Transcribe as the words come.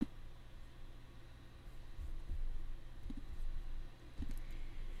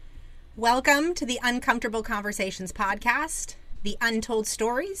Welcome to the Uncomfortable Conversations podcast, the untold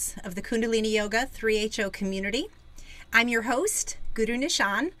stories of the Kundalini Yoga 3HO community. I'm your host, Guru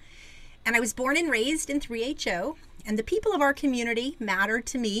Nishan, and I was born and raised in 3HO, and the people of our community matter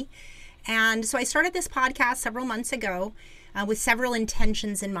to me. And so I started this podcast several months ago with several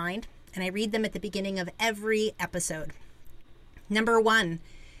intentions in mind, and I read them at the beginning of every episode. Number 1,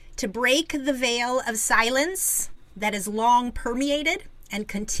 to break the veil of silence that has long permeated and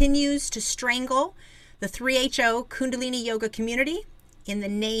continues to strangle the 3HO Kundalini Yoga community in the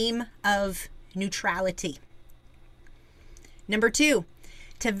name of neutrality. Number 2,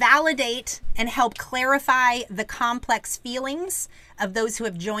 to validate and help clarify the complex feelings of those who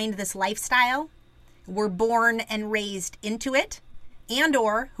have joined this lifestyle, were born and raised into it, and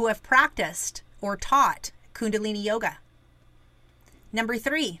or who have practiced or taught Kundalini Yoga. Number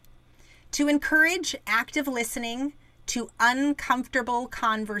 3, to encourage active listening to uncomfortable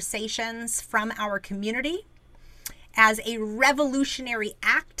conversations from our community as a revolutionary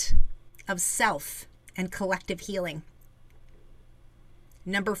act of self and collective healing.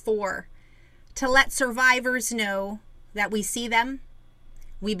 Number 4, to let survivors know that we see them,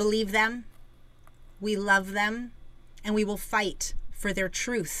 we believe them, we love them, and we will fight for their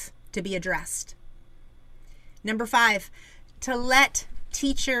truth to be addressed. Number 5, to let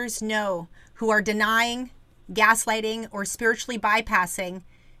teachers know who are denying, gaslighting, or spiritually bypassing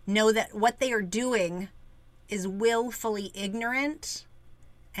know that what they are doing is willfully ignorant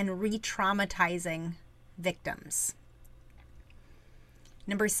and re-traumatizing victims.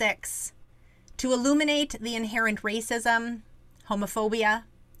 Number 6, to illuminate the inherent racism, homophobia,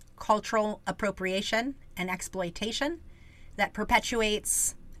 cultural appropriation, and exploitation that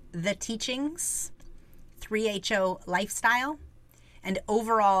perpetuates the teachings, 3HO lifestyle, and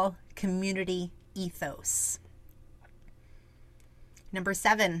overall community ethos. Number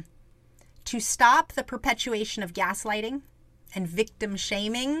 7, to stop the perpetuation of gaslighting and victim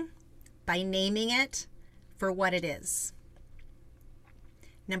shaming by naming it for what it is.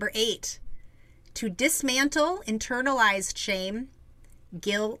 Number 8, to dismantle internalized shame,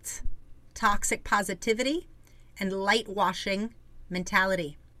 guilt, toxic positivity, and light-washing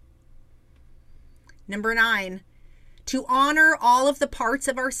mentality. Number 9, to honor all of the parts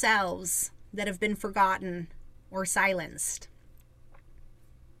of ourselves that have been forgotten or silenced.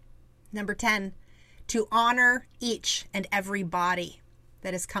 Number 10, to honor each and every body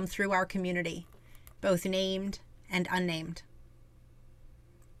that has come through our community, both named and unnamed.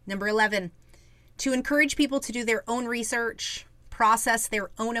 Number 11, to encourage people to do their own research, process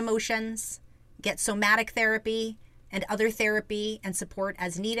their own emotions, get somatic therapy and other therapy and support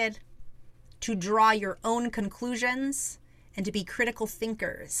as needed, to draw your own conclusions, and to be critical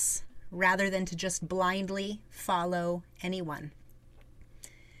thinkers rather than to just blindly follow anyone.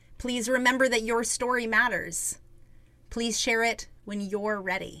 Please remember that your story matters. Please share it when you're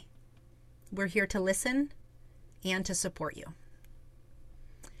ready. We're here to listen and to support you.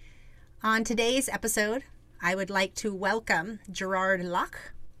 On today's episode, I would like to welcome Gerard Lach,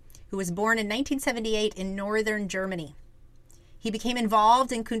 who was born in 1978 in northern Germany. He became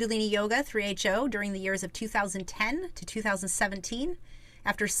involved in Kundalini Yoga 3HO during the years of 2010 to 2017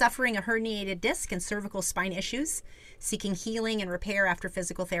 after suffering a herniated disc and cervical spine issues, seeking healing and repair after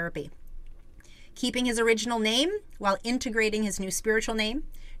physical therapy. Keeping his original name while integrating his new spiritual name,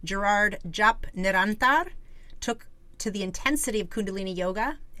 Gerard Jap Nirantar took to the intensity of Kundalini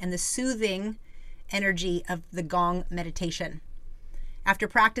Yoga and the soothing energy of the Gong meditation. After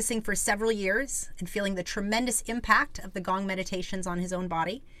practicing for several years and feeling the tremendous impact of the Gong meditations on his own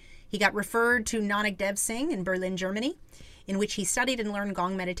body, he got referred to Nanak Dev Singh in Berlin, Germany, in which he studied and learned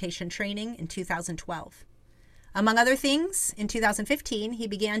Gong meditation training in 2012. Among other things, in 2015, he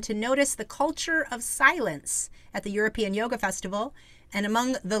began to notice the culture of silence at the European Yoga Festival and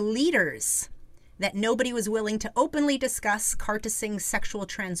among the leaders that nobody was willing to openly discuss Karta Singh's sexual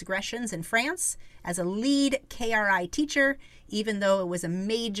transgressions in France as a lead KRI teacher, even though it was a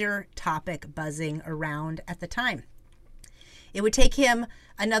major topic buzzing around at the time. It would take him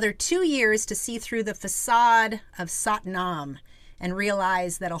another 2 years to see through the facade of Satnam and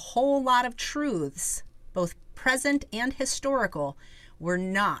realize that a whole lot of truths, both present and historical, were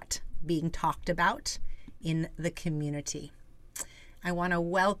not being talked about in the community. I want to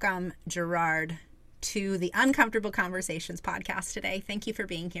welcome Gerard to the Uncomfortable Conversations podcast today. Thank you for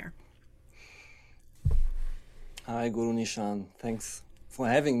being here. Hi, Guru Nishan. Thanks for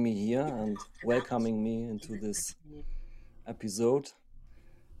having me here and welcoming me into this episode.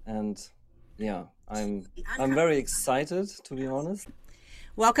 And I'm very excited, to be honest.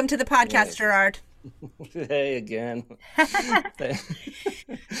 Welcome to the podcast, Yes. Gerard. Hey again.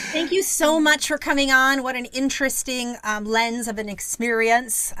 Thank you so much for coming on. What an interesting lens of an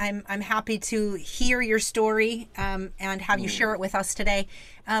experience. I'm happy to hear your story and have you share it with us today.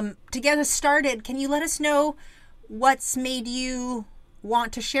 To get us started, can you let us know what's made you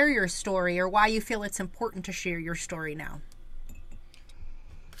want to share your story, or why you feel it's important to share your story now?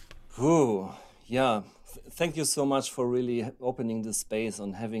 Ooh, yeah. Thank you so much for really opening this space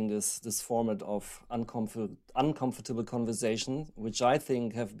and having this format of uncomfortable conversation, which I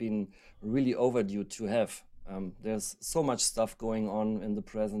think have been really overdue to have. There's so much stuff going on in the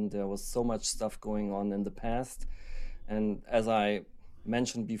present. There was so much stuff going on in the past, and as I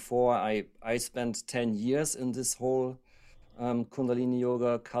mentioned before, I spent 10 years in this whole Kundalini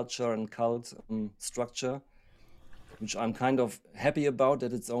yoga culture and cult structure, which I'm kind of happy about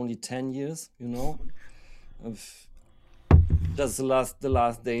that it's only 10 years, you know. Of just the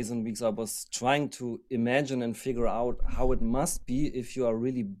last days and weeks I was trying to imagine and figure out how it must be if you are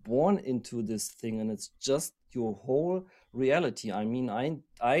really born into this thing and it's just your whole reality. I mean,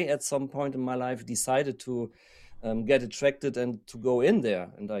 I at some point in my life decided to get attracted and to go in there,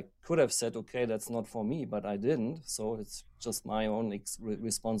 and I could have said, okay, that's not for me, but I didn't. So it's just my own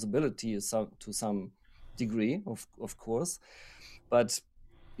responsibility to some degree, of course. But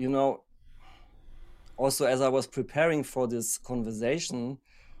you know, also as I was preparing for this conversation,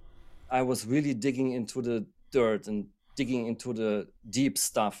 I was really digging into the dirt and digging into the deep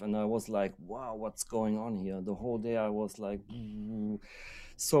stuff, and I was like, wow, what's going on here? The whole day I was like,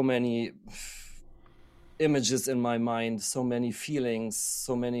 so many images in my mind, so many feelings,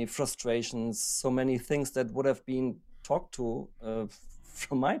 so many frustrations, so many things that would have been talked to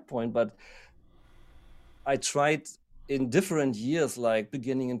from my point. But I tried in different years, like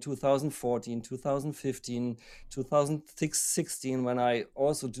beginning in 2014, 2015, 2016, when I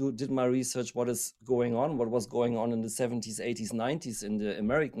also did my research, what was going on in the 70s, 80s, 90s in the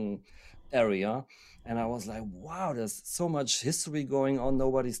American area. And I was like, wow, there's so much history going on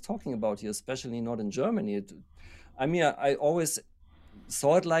nobody's talking about here, especially not in Germany. I mean, I always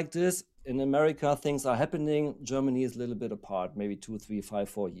saw it like this. In America, things are happening. Germany is a little bit apart, maybe 2, 3, 5,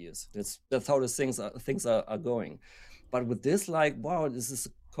 4 years. That's how the things are going. But with this, like, wow, this is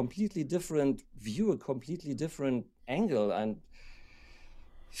a completely different view, a completely different angle. And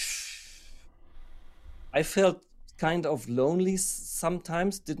I felt kind of lonely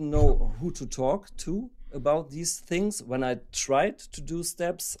sometimes, didn't know who to talk to about these things. When I tried to do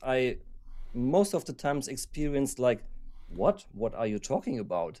steps, I most of the times experienced like, what are you talking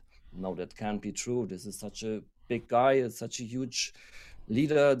about? No, that can't be true. This is such a big guy, it's such a huge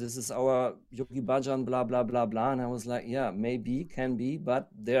leader, this is our Yogi Bhajan, blah blah blah blah. And I was like, yeah, maybe, can be, but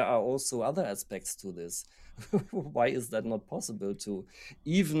there are also other aspects to this. Why is that not possible to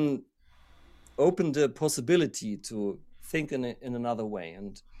even open the possibility to think in another way?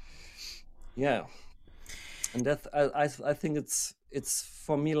 And yeah, and that I think it's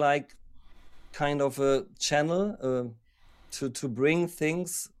for me like kind of a channel to bring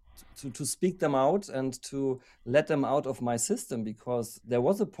things, to speak them out and to let them out of my system, because there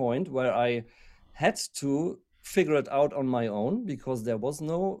was a point where I had to figure it out on my own, because there was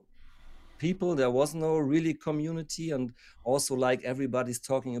no people, there was no really community. And also, like, everybody's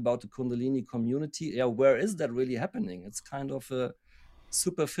talking about the Kundalini community. Yeah, where is that really happening? It's kind of a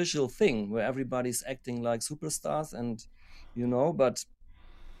superficial thing where everybody's acting like superstars, and you know, but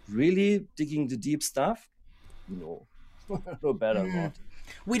really digging the deep stuff, no. No better not.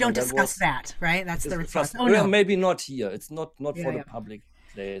 We don't And that discuss was that, right? That's the response. Oh, well, no. maybe not here. It's not for Yeah, the yeah. public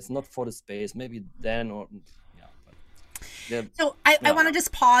place, not for the space. Maybe then, or yeah. But yeah, So I yeah. want to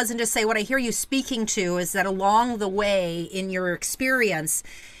just pause and just say what I hear you speaking to is that along the way in your experience,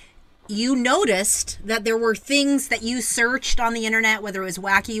 you noticed that there were things that you searched on the internet, whether it was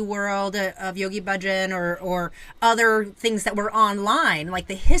Wacky World of Yogi Bhajan or other things that were online, like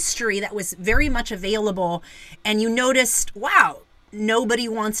the history that was very much available. And you noticed, wow, nobody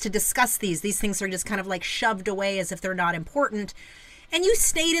wants to discuss these. These things are just kind of like shoved away as if they're not important. And you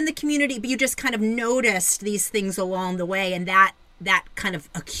stayed in the community, but you just kind of noticed these things along the way. And that kind of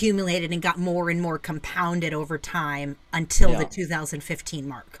accumulated and got more and more compounded over time until the Yeah. 2015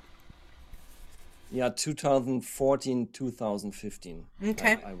 mark. Yeah, 2014, 2015,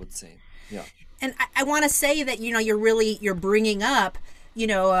 Okay. I would say. Yeah. And I want to say that, you're bringing up,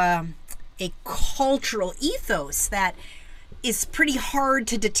 a cultural ethos that is pretty hard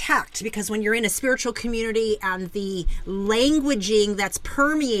to detect, because when you're in a spiritual community and the languaging that's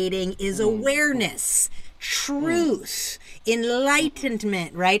permeating is awareness, truth,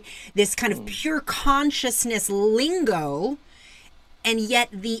 enlightenment, right? This kind of pure consciousness lingo. And yet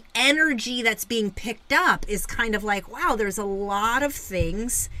the energy that's being picked up is kind of like, wow, there's a lot of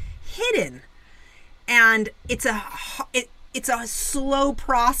things hidden. And it's a slow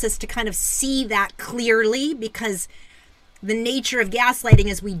process to kind of see that clearly, because the nature of gaslighting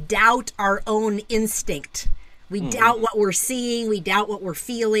is we doubt our own instinct. We doubt what we're seeing, we doubt what we're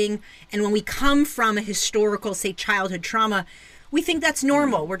feeling. And when we come from a historical, say, childhood trauma, we think that's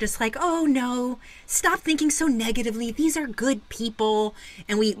normal. We're just like, oh no, stop thinking so negatively. These are good people.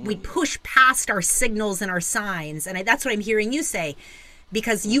 And we push past our signals and our signs. And that's what I'm hearing you say,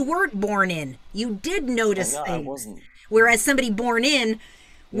 because you weren't born in. You did notice No, I things. wasn't. Whereas somebody born in,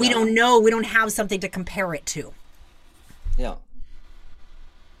 we don't know, we don't have something to compare it to. Yeah.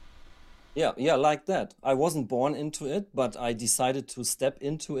 Yeah, like that. I wasn't born into it, but I decided to step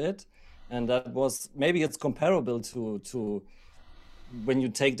into it. And that was, maybe it's comparable to when you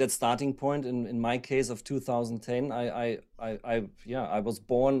take that starting point, in my case of 2010, I was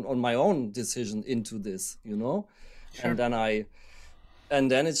born on my own decision into this, you know? Sure. And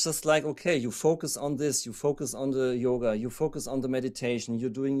then it's just like, okay, you focus on this, you focus on the yoga, you focus on the meditation, you're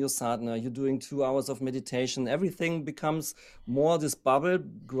doing your sadhana, you're doing 2 hours of meditation. Everything becomes more, this bubble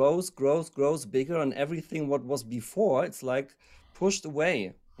grows bigger, and everything what was before, it's like pushed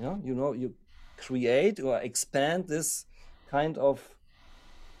away. Yeah, you know, you create or expand this kind of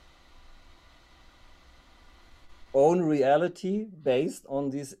own reality based on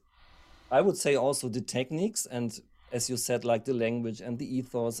these, I would say, also the techniques, and as you said, like the language and the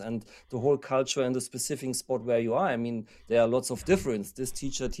ethos and the whole culture and the specific spot where you are. I mean, there are lots of difference. This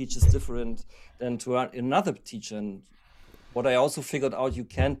teacher teaches different than to another teacher. And what I also figured out, you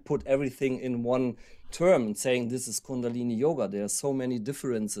can't put everything in one term and saying this is Kundalini yoga. There are so many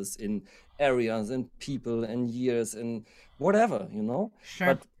differences in areas and people and years and whatever, you know. Sure.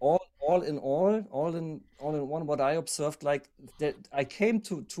 But all in one, what I observed, like that, I came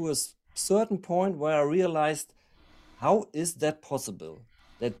to a certain point where I realized, how is that possible?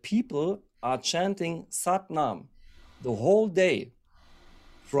 That people are chanting Sat Nam the whole day,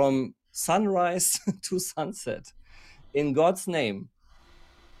 from sunrise to sunset, in God's name.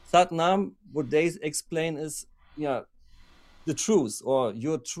 Sat Nam, what they explain is, yeah, the truth, or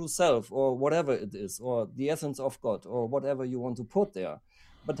your true self, or whatever it is, or the essence of God, or whatever you want to put there.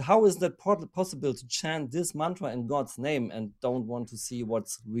 But how is that possible to chant this mantra in God's name and don't want to see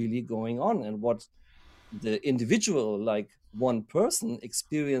what's really going on and what the individual, like one person,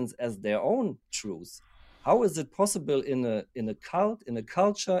 experience as their own truth? How is it possible in a cult, in a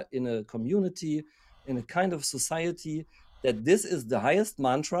culture, in a community, in a kind of society, that this is the highest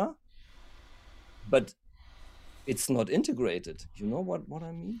mantra, but it's not integrated? You know what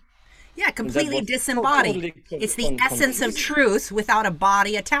I mean? Yeah, completely disembodied. It's the essence of truth without a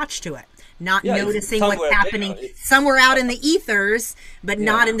body attached to it. Not noticing what's happening somewhere out in the ethers, but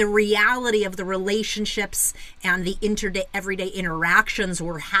not in the reality of the relationships and the everyday interactions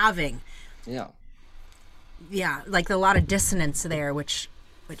we're having. Yeah. Yeah, like a lot of dissonance there, which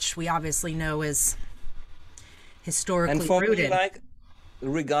we obviously know is historically and for rooted. Me, like,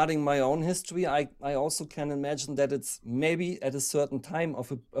 regarding my own history, I also can imagine that it's maybe at a certain time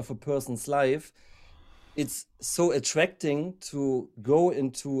of a person's life, it's so attracting to go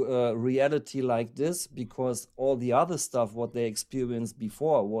into a reality like this, because all the other stuff what they experienced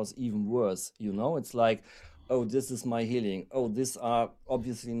before was even worse. You know, it's like, oh, this is my healing. Oh, these are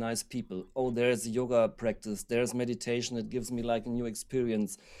obviously nice people. Oh, there's yoga practice. There's meditation. It gives me like a new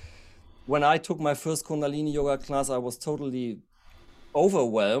experience. When I took my first Kundalini yoga class, I was totally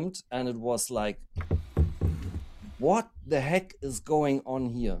overwhelmed, and it was like, what the heck is going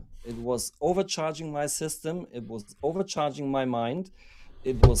on here? It was overcharging my system, it was overcharging my mind,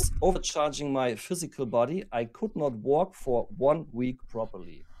 it was overcharging my physical body. I could not walk for 1 week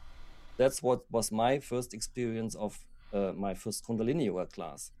properly. That's what was my first experience of my first Kundalini yoga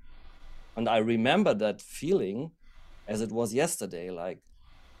class. And I remember that feeling as it was yesterday, like,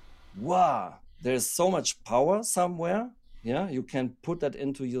 wow, there's so much power somewhere. Yeah, you can put that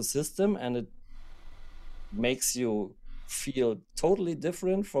into your system and it makes you feel totally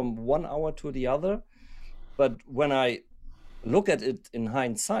different from 1 hour to the other. But when I look at it in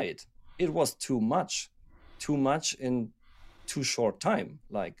hindsight, it was too much in too short time,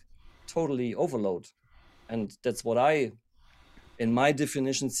 like totally overload. And that's what I, in my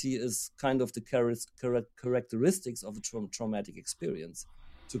definition, see as kind of the characteristics of a traumatic experience,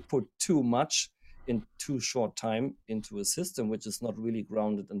 to put too much in too short time into a system which is not really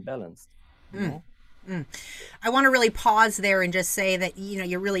grounded and balanced. You know? I want to really pause there and just say that, you know,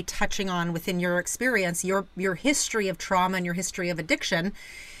 you're really touching on, within your experience, your history of trauma and your history of addiction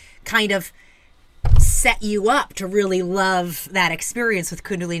kind of set you up to really love that experience with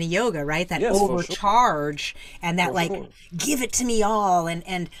Kundalini yoga, right? That Yes, for sure. overcharge and that For like, sure. give it to me all.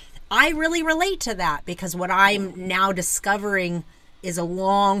 And I really relate to that because what I'm now discovering is a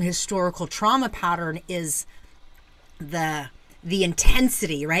long historical trauma pattern is the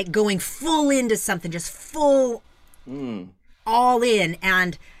intensity, right? Going full into something, just full all in,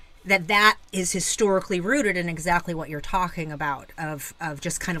 and that is historically rooted in exactly what you're talking about of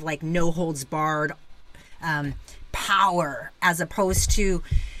just kind of like no holds barred power, as opposed to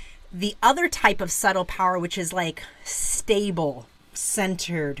the other type of subtle power, which is like stable,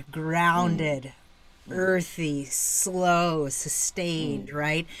 centered, grounded, earthy, slow, sustained,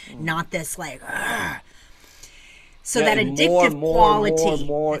 right? Not this like so Yeah, that and addictive quality.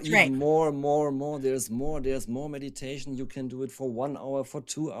 more, That's right. even more. There's more meditation. You can do it for 1 hour, for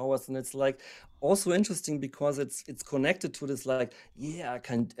 2 hours, and it's like also interesting because it's connected to this like, yeah, I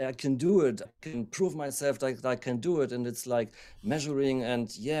can do it. I can prove myself that I can do it, and it's like measuring and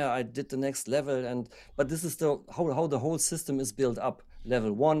yeah, I did the next level, and but this is the how the whole system is built up.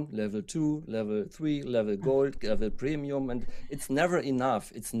 Level 1, level 2, level 3, level gold, level premium, and it's never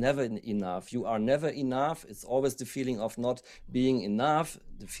enough. It's never enough. You are never enough. It's always the feeling of not being enough,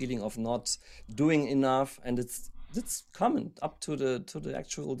 the feeling of not doing enough, and it's coming up to the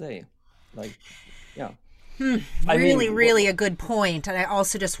actual day. Like, yeah. I Really, mean, really a good point. And I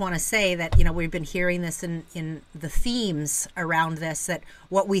also just want to say that, you know, we've been hearing this in the themes around this, that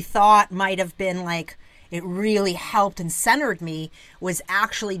what we thought might have been like, it really helped and centered me was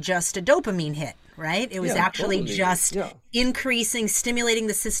actually just a dopamine hit, right? It was yeah, actually totally. just Yeah, increasing, stimulating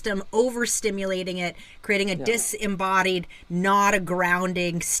the system, overstimulating it, creating a yeah, disembodied, not a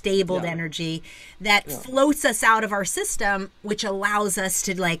grounding, stabled yeah, energy that yeah. floats us out of our system, which allows us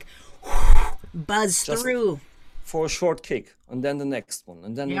to like buzz Just through. for a short kick, and then the next one,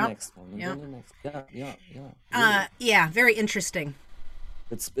 and then the Yep. next one, and Yep. then the next. Yeah. Really. Yeah, very interesting.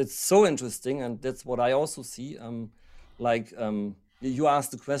 It's so interesting, and that's what I also see. Like you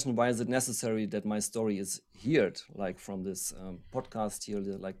asked the question, why is it necessary that my story is heard, like from this podcast here,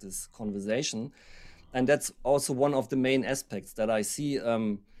 like this conversation, and that's also one of the main aspects that I see.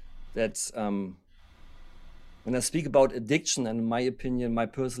 That when I speak about addiction, and in my opinion, my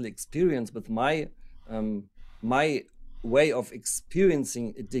personal experience with um, my way of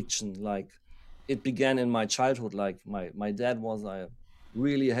experiencing addiction, like it began in my childhood. Like my dad was a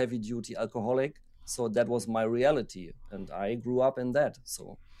really heavy duty alcoholic, so that was my reality, and I grew up in that.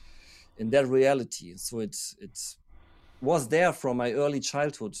 So in that reality, so it was there from my early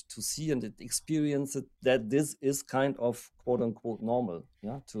childhood to see and experience it, that this is kind of quote unquote normal.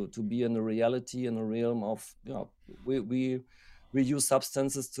 Yeah, to be in a reality, in a realm of, you know, we use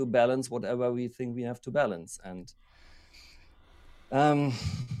substances to balance whatever we think we have to balance. And um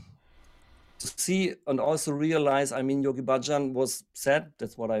to see and also realize, I mean, Yogi Bhajan was said,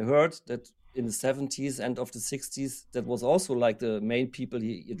 that's what I heard, that in the 70s, end of the 60s, that was also like the main people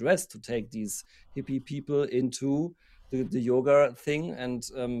he addressed, to take these hippie people into the yoga thing, and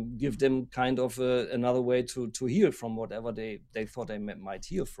give them kind of another way to heal from whatever they thought they might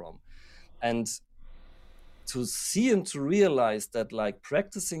heal from. And to see and to realize that, like,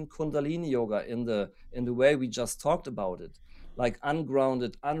 practicing Kundalini yoga in the way we just talked about it, like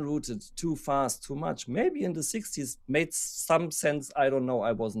ungrounded, unrooted, too fast, too much, maybe in the 60s made some sense. I don't know,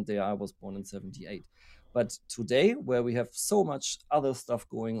 I wasn't there, I was born in 78. But today, where we have so much other stuff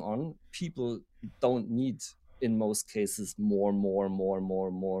going on, people don't need, in most cases, more,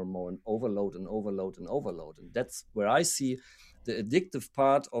 and overload and overload and overload. And that's where I see the addictive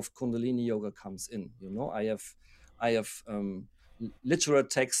part of Kundalini yoga comes in. You know, I have literate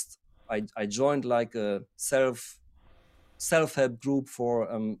text. I joined like a self-help group for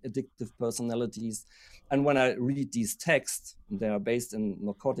addictive personalities, and when I read these texts, they are based in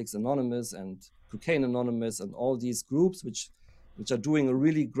Narcotics Anonymous and Cocaine Anonymous and all these groups, which are doing a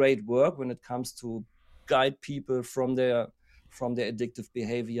really great work when it comes to guide people from their addictive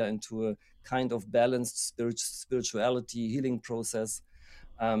behavior into a kind of balanced spirituality healing process.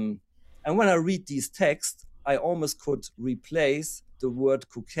 And when I read these texts, I almost could replace the word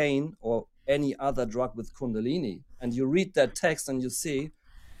cocaine or any other drug with Kundalini. And you read that text and you see,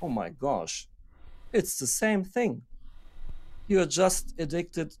 oh my gosh, it's the same thing. You're just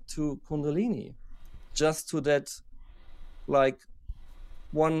addicted to Kundalini, just to that, like,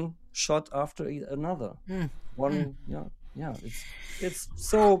 one shot after another. One, yeah. It's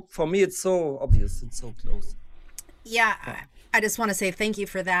so, for me, it's so obvious. It's so close. Yeah, Yeah. I just want to say thank you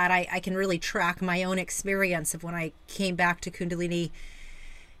for that. I can really track my own experience of when I came back to Kundalini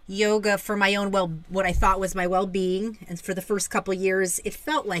yoga for my own what I thought was my well-being, and for the first couple of years it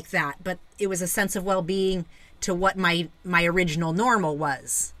felt like that, but it was a sense of well-being to what my original normal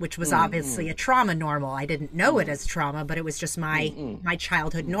was, which was obviously a trauma normal. I didn't know it as trauma, but it was just my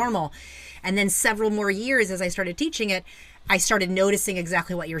childhood normal. And then several more years as I started teaching it, I started noticing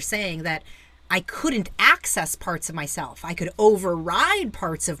exactly what you're saying, that I couldn't access parts of myself. I could override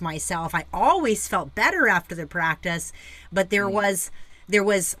parts of myself. I always felt better after the practice, but there was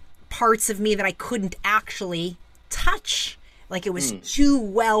parts of me that I couldn't actually touch. Like it was too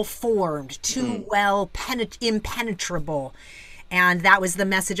well formed, too well impenetrable. And that was the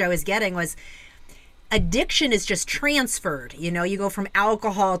message I was getting, was addiction is just transferred. You know, you go from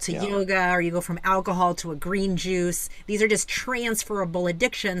alcohol to yoga, or you go from alcohol to a green juice. These are just transferable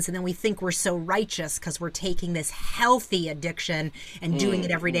addictions. And then we think we're so righteous because we're taking this healthy addiction and doing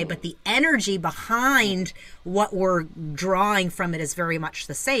it every day. But the energy behind what we're drawing from it is very much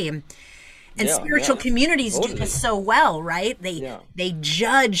the same. And spiritual communities do this so well, right? They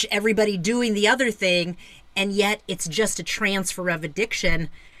judge everybody doing the other thing, and yet it's just a transfer of addiction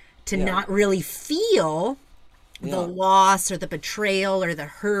to not really feel the loss or the betrayal or the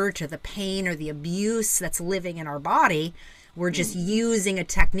hurt or the pain or the abuse that's living in our body. We're just using a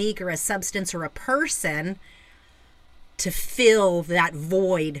technique or a substance or a person to fill that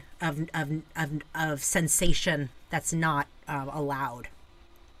void of sensation that's not allowed.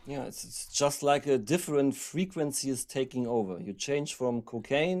 Yeah, it's just like a different frequency is taking over. You change from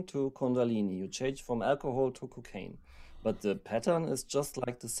cocaine to Kundalini, you change from alcohol to cocaine. But the pattern is just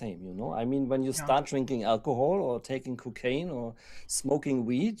like the same, you know? I mean, when you start drinking alcohol or taking cocaine or smoking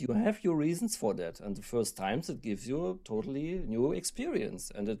weed, you have your reasons for that. And the first times it gives you a totally new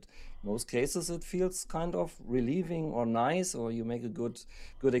experience. And in most cases it feels kind of relieving or nice, or you make a good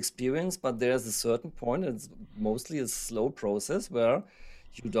experience. But there's a certain point, it's mostly a slow process where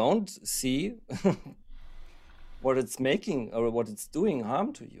you don't see what it's making or what it's doing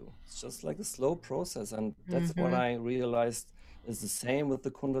harm to you. It's just like a slow process. And that's what I realized is the same with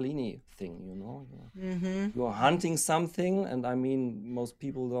the Kundalini thing, you know. You're hunting something, and I mean, most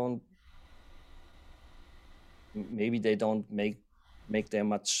people don't, maybe they don't make their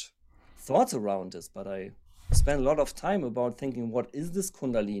much thoughts around this, but I spend a lot of time about thinking, what is this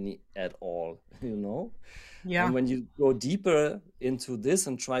Kundalini at all, you know? And when you go deeper into this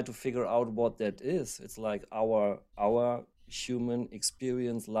and try to figure out what that is, it's like our human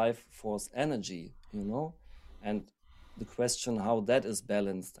experience, life force energy, you know? And the question how that is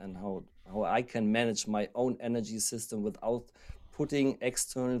balanced, and how I can manage my own energy system without putting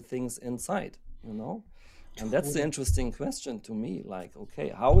external things inside, you know? And that's the interesting question to me. Like, okay,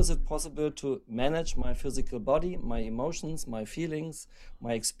 how is it possible to manage my physical body, my emotions, my feelings,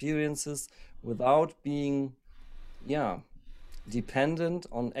 my experiences without being, dependent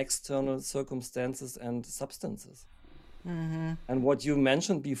on external circumstances and substances? And what you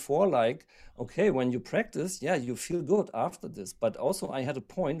mentioned before, like, okay, when you practice, you feel good after this. But also I had a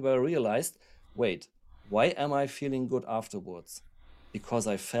point where I realized, wait, why am I feeling good afterwards? Because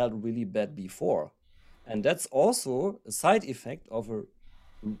I felt really bad before. And that's also a side effect of a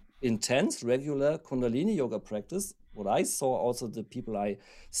intense, regular Kundalini yoga practice. What I saw also, the people I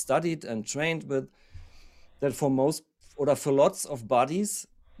studied and trained with, that for most, or for lots of bodies,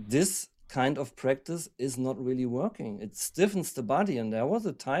 this kind of practice is not really working. It stiffens the body. And there was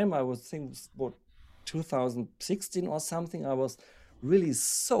a time, I was thinking, what, 2016 or something, I was really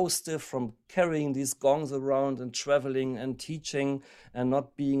so stiff from carrying these gongs around and traveling and teaching and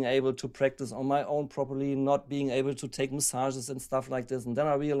not being able to practice on my own properly, not being able to take massages and stuff like this. And then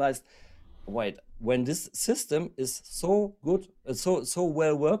I realized, wait, when this system is so good, so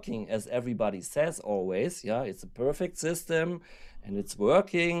well working, as everybody says always, it's a perfect system and it's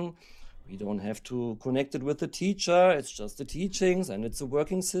working. We don't have to connect it with the teacher. It's just the teachings, and it's a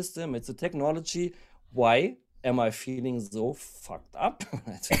working system. It's a technology. Why am I feeling so fucked up?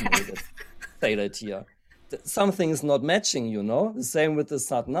 I don't know that, say that here. Something is not matching, you know? The same with the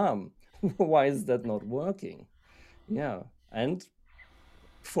Satnam. Why is that not working? And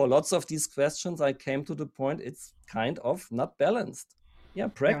for lots of these questions, I came to the point it's kind of not balanced.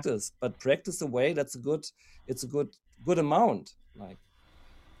 Practice, but practice a way that's a good amount. Like,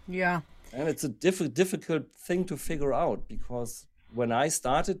 and it's a difficult thing to figure out, because when I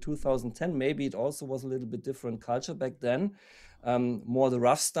started 2010, maybe it also was a little bit different culture back then. More the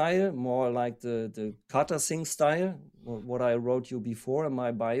rough style, more like the Kata Singh style, what I wrote you before in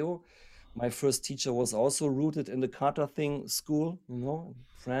my bio. My first teacher was also rooted in the Kata Singh school, you know, in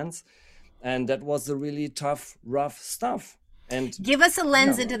France. And that was the really tough, rough stuff. And give us a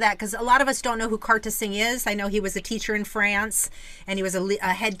lens yeah, into that, because a lot of us don't know who Karta Singh is. I know he was a teacher in France and he was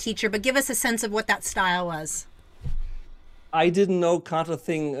a head teacher, but give us a sense of what that style was. I didn't know Carter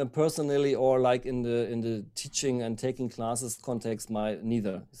Thing personally, or like in the teaching and taking classes context, my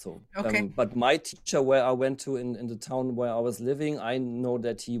neither. So, Okay. but my teacher, where I went to in the town where I was living, I know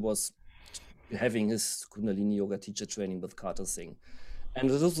that he was having his Kundalini yoga teacher training with Carter Singh, and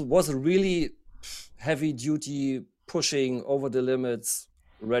this was a really heavy duty, pushing over the limits,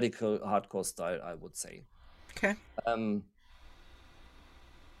 radical hardcore style, I would say. Okay. Um,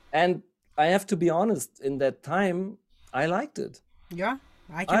 and I have to be honest, in that time, I liked it. Yeah,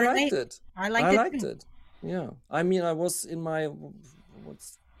 I can I liked relate. it. I I liked it liked too. it. Yeah. I mean, I was in my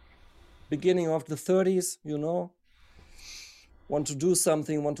what's beginning of the 30s, want to do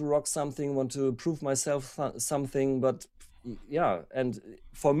something, want to rock something, want to prove myself something. But yeah, and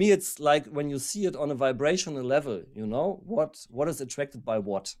for me, it's like when you see it on a vibrational level, what is attracted by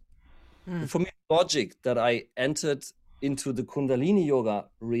what? For me, logic that I entered into the Kundalini yoga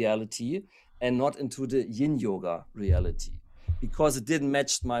reality and not into the Yin yoga reality, because it didn't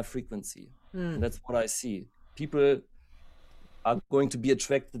match my frequency. And that's what I see. People are going to be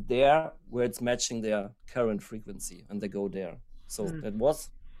attracted there where it's matching their current frequency, and they go there. So that was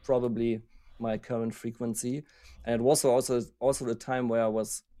probably my current frequency. And it was also the time where I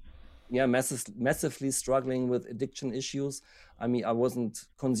was massively struggling with addiction issues. I mean, I wasn't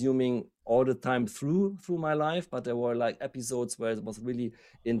consuming all the time through my life, but there were like episodes where it was really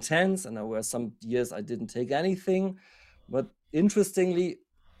intense, and there were some years I didn't take anything. But interestingly,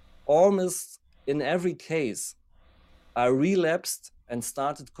 almost in every case, I relapsed and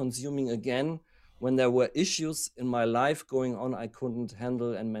started consuming again when there were issues in my life going on I couldn't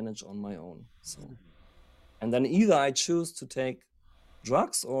handle and manage on my own. So, and then either I choose to take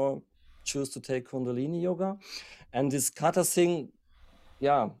drugs or choose to take Kundalini yoga. And this Kata Singh,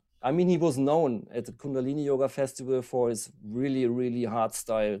 yeah, I mean, he was known at the Kundalini Yoga Festival for his really, really hard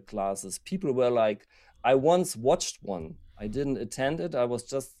style classes. People were like, I once watched one. I didn't attend it. I was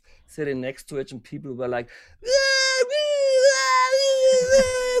just sitting next to it, and people were like,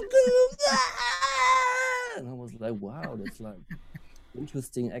 and I was like, wow, that's like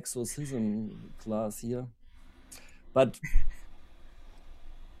interesting exorcism class here. But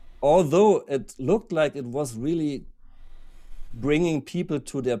although it looked like it was really bringing people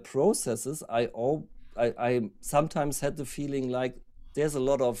to their processes, I sometimes had the feeling like there's a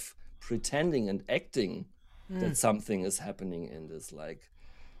lot of pretending and acting that something is happening in this, like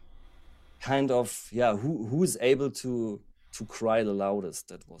kind of, yeah, who's able to cry the loudest.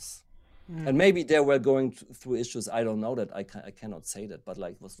 That was, and maybe they were going through issues. I don't know that. I cannot say that, but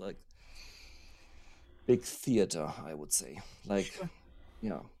like it was like big theater, I would say. Like,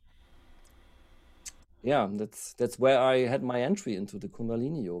 yeah. Yeah, that's where I had my entry into the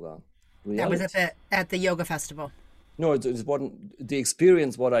Kundalini yoga That was reality. at the yoga festival. No, it wasn't the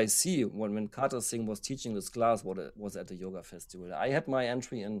experience. What I see when Karta Singh was teaching this class, what it was at the yoga festival. I had my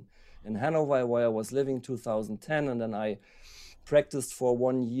entry in Hanover, where I was living, 2010, and then I practiced for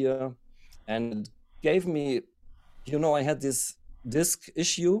 1 year, and it gave me, I had this disc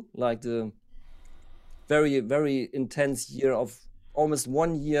issue, like the very, very intense year of almost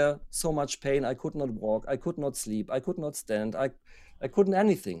 1 year, so much pain. I could not walk, I could not sleep, I could not stand, I couldn't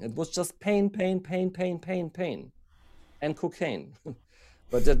anything. It was just pain, pain, pain, pain, pain, pain, and cocaine.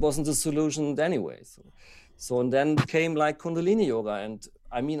 But that wasn't the solution anyway. So and then came like Kundalini yoga. And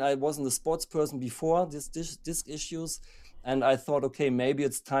I mean, I wasn't a sports person before this disc issues. And I thought, okay, maybe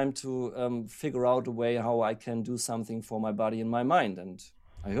it's time to figure out a way how I can do something for my body and my mind. And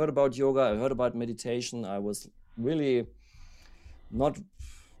I heard about yoga, I heard about meditation. I was really not,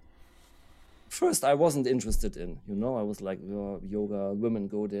 first I wasn't interested in, I was like, yoga, women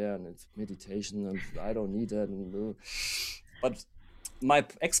go there and it's meditation and I don't need that. But my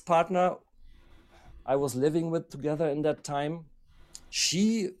ex-partner I was living with together in that time,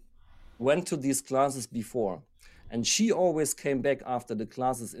 she went to these classes before, and she always came back after the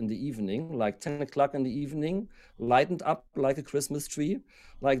classes in the evening, like 10 o'clock in the evening, lightened up like a Christmas tree,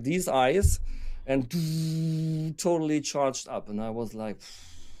 like these eyes, and totally charged up. And I was like,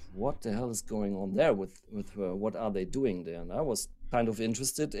 what the hell is going on there with her? What are they doing there? And I was kind of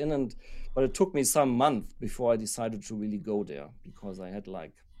interested in, but it took me some month before I decided to really go there, because I had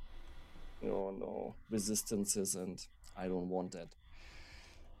like, no resistances, and I don't want that.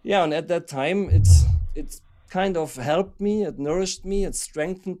 Yeah, and at that time, it's kind of helped me, it nourished me, it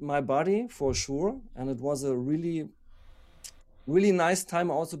strengthened my body for sure. And it was a really, really nice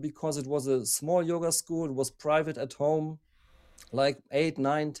time also, because it was a small yoga school. It was private at home, like 8,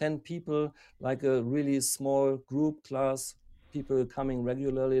 9, 10 people, like a really small group class. people coming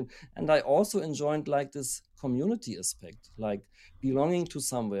regularly. And I also enjoyed like this community aspect, like belonging to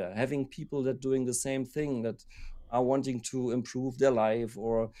somewhere, having people that doing the same thing, that are wanting to improve their life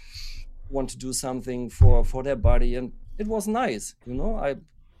or want to do something for their body. And it was nice, you know.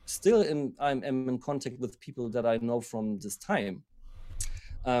 I'm in contact with people that I know from this time.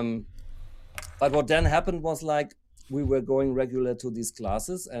 But what then happened was like we were going regular to these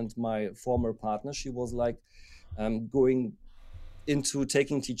classes, and my former partner, she was like going into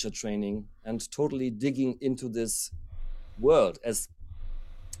taking teacher training and totally digging into this world as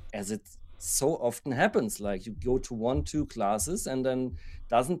it so often happens. Like you go to 1-2 classes and then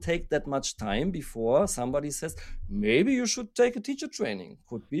doesn't take that much time before somebody says, maybe you should take a teacher training,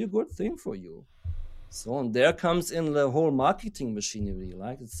 could be a good thing for you. So, and there comes in the whole marketing machinery.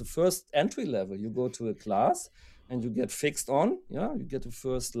 Like it's the first entry level. You go to a class and you get fixed on, you get the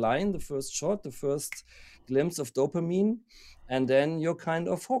first line, the first shot, the first glimpse of dopamine, and then you're kind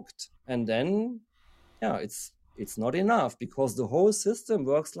of hooked. And then, it's not enough, because the whole system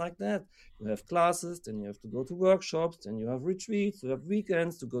works like that. You have classes, then you have to go to workshops, then you have retreats, you have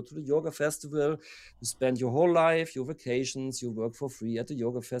weekends to go to the yoga festival. You spend your whole life, your vacations, you work for free at the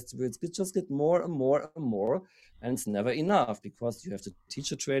yoga festival. It just get more and more and more, and it's never enough, because you have to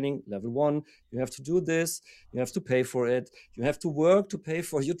teacher training level 1. You have to do this. You have to pay for it. You have to work to pay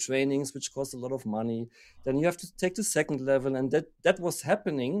for your trainings, which cost a lot of money. Then you have to take the second level, and that was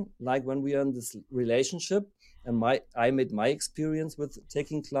happening like when we are in this relationship. And I made my experience with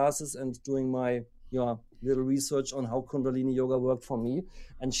taking classes and doing my little research on how Kundalini yoga worked for me.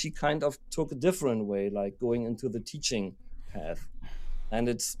 And she kind of took a different way, like going into the teaching path. And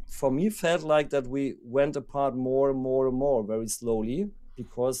it's, for me, felt like that we went apart more and more and more very slowly,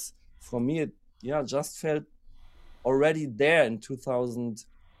 because for me, it just felt already there in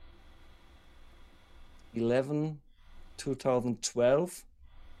 2011, 2012,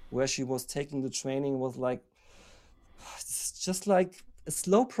 where she was taking the training, was like, it's just like a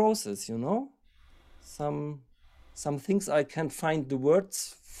slow process, you know. Some things I can't find the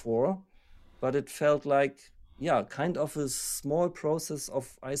words for, but it felt like kind of a small process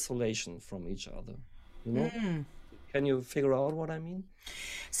of isolation from each other, you know. Can you figure out what I mean?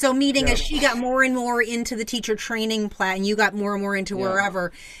 So meaning as she got more and more into the teacher training plan, and you got more and more into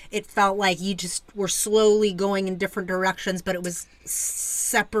wherever, it felt like you just were slowly going in different directions, but it was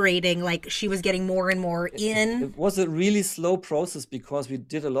separating, like she was getting more and more in. It was a really slow process, because we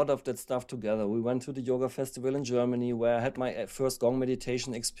did a lot of that stuff together. We went to the yoga festival in Germany, where I had my first Gong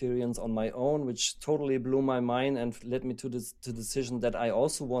meditation experience on my own, which totally blew my mind and led me to the decision that I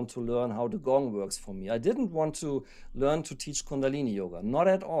also want to learn how the Gong works for me. I didn't want to learn to teach Kundalini yoga, not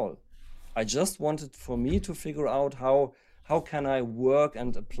at all. I just wanted for me to figure out how can I work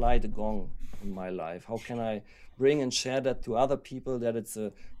and apply the Gong in my life? How can I bring and share that to other people, that it's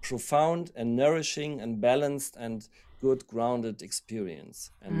a profound and nourishing and balanced and good grounded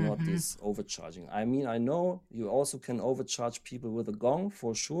experience, and not this overcharging. I mean, I know you also can overcharge people with a Gong,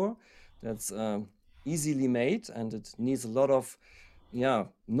 for sure. That's easily made, and it needs a lot of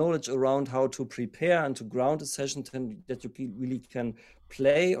knowledge around how to prepare and to ground a session, that you really can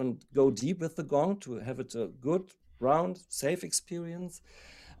play and go deep with the Gong to have it a good, round, safe experience.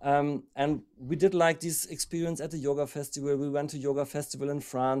 And we did like this experience at the yoga festival. We went to yoga festival in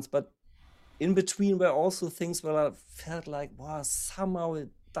France, but in between were also things where I felt like, wow, somehow it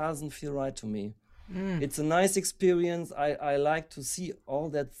doesn't feel right to me. It's a nice experience. I like to see all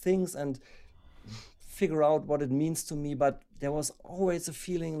that things and figure out what it means to me, but there was always a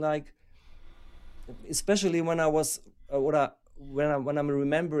feeling like, especially when I was when I'm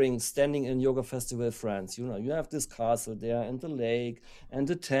remembering standing in Yoga Festival France, you know, you have this castle there and the lake and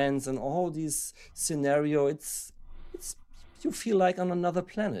the tents and all these scenario. It's you feel like on another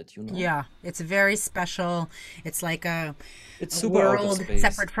planet, you know. Yeah, it's very special. It's like it's a world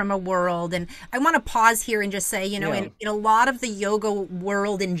separate from a world. And I want to pause here and just say, you know, in a lot of the yoga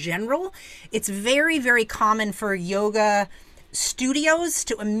world in general, it's very, very common for yoga studios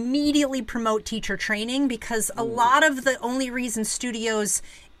to immediately promote teacher training, because a lot of the only reason studios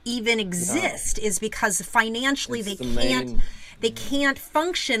even exist is because financially they can't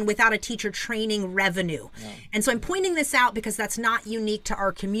function without a teacher training revenue. And so I'm pointing this out because that's not unique to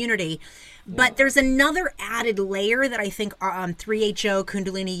our community. But there's another added layer that I think 3HO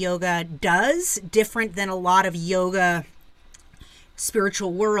Kundalini Yoga does, different than a lot of yoga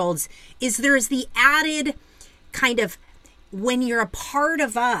spiritual worlds, is there's the added kind of, when you're a part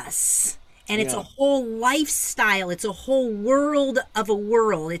of us And it's a Yeah. whole lifestyle. It's a whole world of a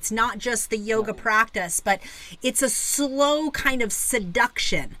world. It's not just the yoga Yeah. practice, but it's a slow kind of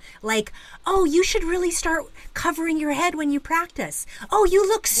seduction. Like, oh, you should really start covering your head when you practice. Oh, you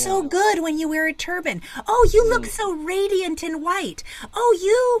look so Yeah. good when you wear a turban. Oh, you look Mm. so radiant in white.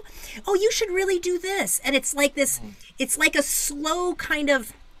 Oh, you should really do this. And it's like this, it's like a slow kind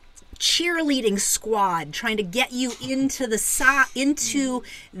of cheerleading squad trying to get you into into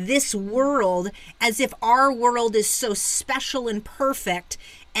this world, as if our world is so special and perfect,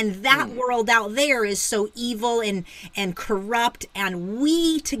 and that world out there is so evil and corrupt, and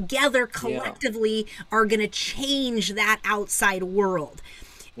we together Yeah. collectively are going to change that outside world.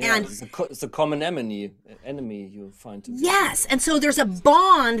 Yeah. And It's a common enemy you find together. yes, and so there's a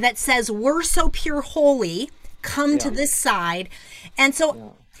bond that says we're so pure holy, come to Yeah. this side. And so Yeah.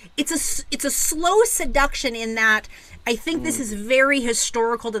 it's a slow seduction in that I think this is very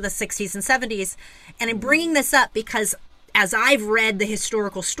historical to the 60s and 70s. And I'm bringing this up because as I've read the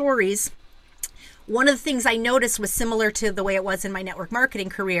historical stories, one of the things I noticed was similar to the way it was in my network marketing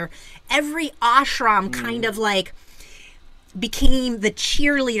career. Every ashram kind of like became the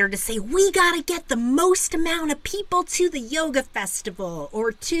cheerleader to say, we got to get the most amount of people to the yoga festival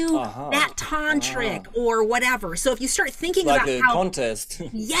or to that tantric or whatever. So if you start thinking Like about a how, contest.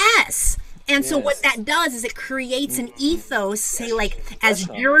 yes. And so what Yes. that does is it creates an ethos, say like, as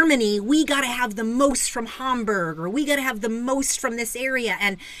Pressure. Germany, we got to have the most from Hamburg, or we got to have the most from this area.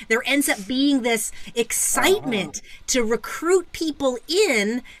 And there ends up being this excitement to recruit people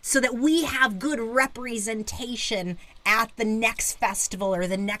in so that we have good representation at the next festival or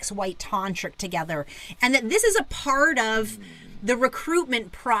the next white tantric together. And that this is a part of the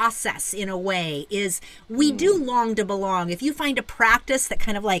recruitment process in a way. Is we do long to belong. If you find a practice that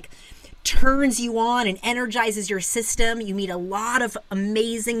kind of like turns you on and energizes your system, you meet a lot of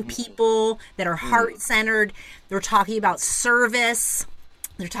amazing people that are heart-centered. They're talking about service,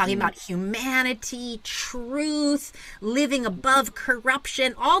 they're talking about humanity, truth, living above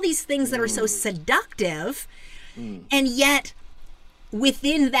corruption, all these things that are so seductive. And yet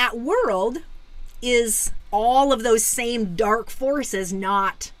within that world is all of those same dark forces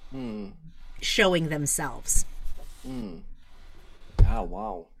not showing themselves. Ah,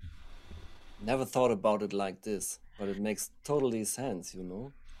 wow. Never thought about it like this, but it makes totally sense, you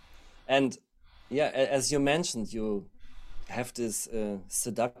know? And yeah, as you mentioned, you have this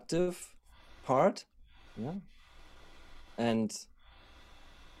seductive part, yeah? And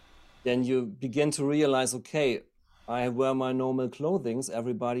then you begin to realize, okay, I wear my normal clothing,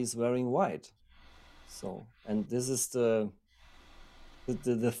 everybody's wearing white. So, and this is the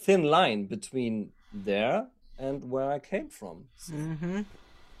thin line between there and where I came from. So,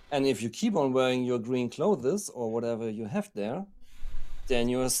 and if you keep on wearing your green clothes or whatever you have there, then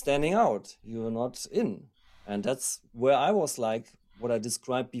you're standing out. You're not in. And that's where I was like, what I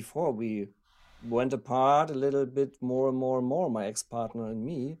described before. We went apart a little bit more and more and more, my ex-partner and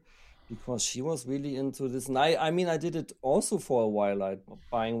me, because she was really into this. And I mean, I did it also for a while, like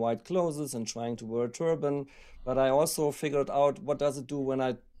buying white clothes and trying to wear a turban. But I also figured out what does it do when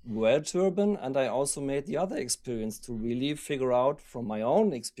I wear a turban. And I also made the other experience to really figure out from my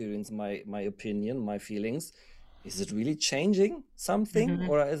own experience, my opinion, my feelings, is it really changing something,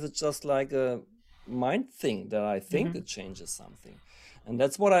 or is it just like a mind thing that I think it changes something? And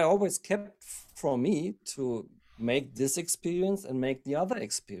that's what I always kept from me to make this experience and make the other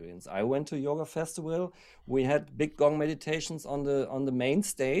experience. I went to yoga festival. We had big gong meditations on the main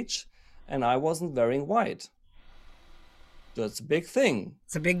stage, and I wasn't wearing white. That's a big thing.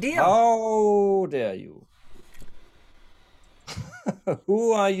 It's a big deal. How dare you?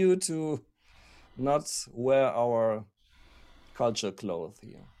 Who are you to not wear our culture clothes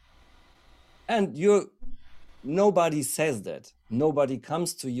here? And nobody says that. Nobody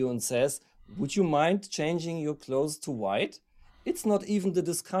comes to you and says, would you mind changing your clothes to white? It's not even the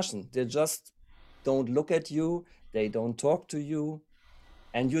discussion. They just don't look at you. They don't talk to you.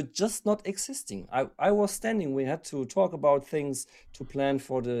 And you're just not existing. I was standing. We had to talk about things to plan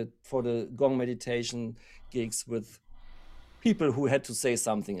for the gong meditation gigs with people who had to say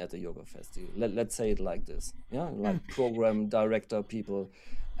something at the yoga festival. Let's say it like this. Yeah, like program director people.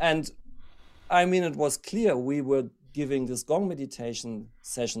 And I mean, it was clear we were giving this gong meditation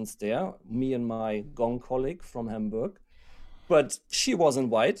sessions there, me and my gong colleague from Hamburg. But she wasn't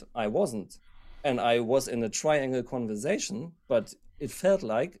white, I wasn't. And I was in a triangle conversation, but it felt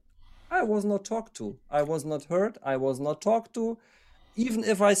like I was not talked to. I was not heard. I was not talked to. Even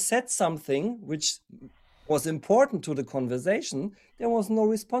if I said something which was important to the conversation, there was no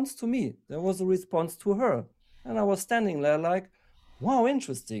response to me. There was a response to her. And I was standing there like, wow,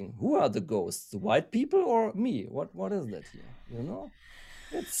 interesting. Who are the ghosts? The white people or me? What is that here? You know,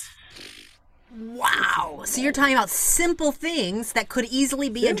 it's Wow. So you're talking about simple things that could easily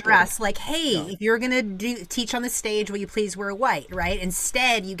be simple. addressed, like, hey, Yeah. if you're going to teach on the stage, will you please wear white, right?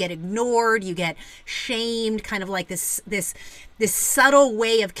 Instead, you get ignored, you get shamed, kind of like this subtle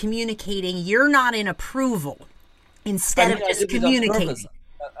way of communicating. You're not in approval I instead of mean, I just did it on purpose. communicating.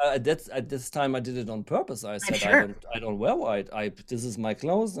 At this time, I did it on purpose. I I'm said, sure. I don't wear white. This is my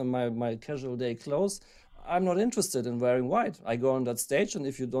clothes and my casual day clothes. I'm not interested in wearing white. I go on that stage, and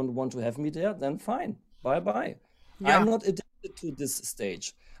if you don't want to have me there, then fine. Bye bye. I'm Yeah. not addicted to this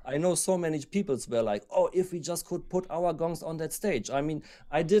stage. I know so many people were like, oh, if we just could put our gongs on that stage. I mean,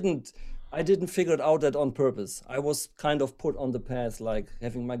 I didn't figure it out that on purpose. I was kind of put on the path, like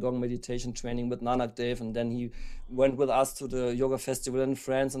having my gong meditation training with Nanak Dev, and then he went with us to the yoga festival in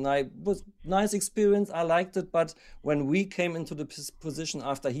France, and I was nice experience. I liked it, but when we came into the position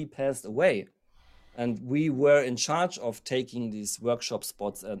after he passed away, and we were in charge of taking these workshop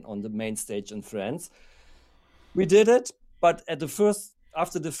spots and on the main stage in France, we did it. But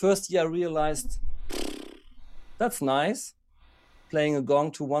after the first year, I realized that's nice playing a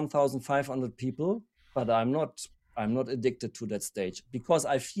gong to 1,500 people, but I'm not addicted to that stage because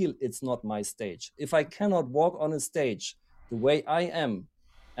I feel it's not my stage. If I cannot walk on a stage the way I am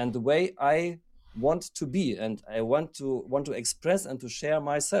and the way I want to be, and I want to express and to share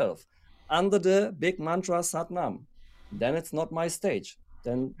myself under the big mantra Sat Nam, then it's not my stage.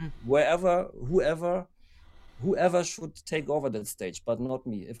 Then whoever should take over that stage, but not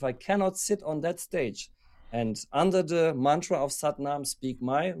me. If I cannot sit on that stage and under the mantra of Sat Nam speak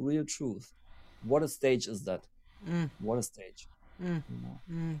my real truth, what a stage is that? What a stage. You know?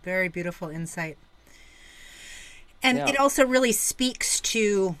 Very beautiful insight. And Yeah. it also really speaks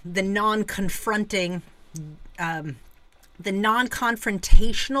to the non-confronting, the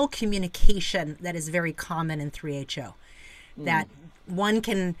non-confrontational communication that is very common in 3HO. That one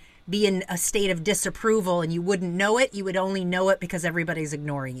can be in a state of disapproval and you wouldn't know it. You would only know it because everybody's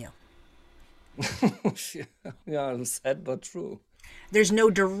ignoring you. Yeah, sad but true. There's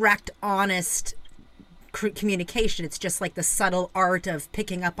no direct, honest communication. It's just like the subtle art of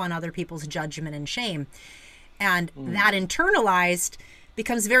picking up on other people's judgment and shame. And that internalized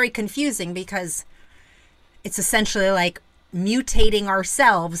becomes very confusing because it's essentially like mutating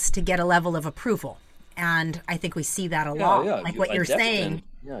ourselves to get a level of approval. And I think we see that a Yeah, lot, yeah, like you what you're adapt saying. then.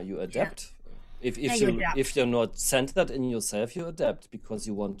 Yeah, you Yeah, adapt. yeah, you adapt. If you're not centered in yourself, you adapt because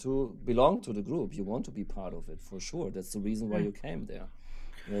you want to belong to the group. You want to be part of it for sure. That's the reason why you came there.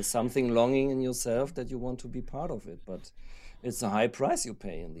 There's something longing in yourself that you want to be part of it, but it's a high price you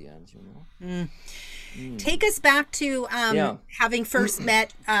pay in the end, you know? Take us back to Yeah. having first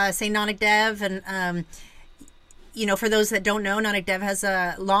met, say, Nanak Dev. And, for those that don't know, Nanak Dev has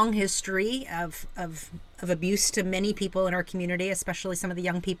a long history of abuse to many people in our community, especially some of the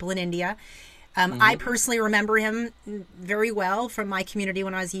young people in India. I personally remember him very well from my community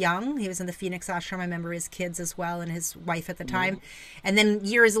when I was young. He was in the Phoenix Ashram. I remember his kids as well and his wife at the time. And then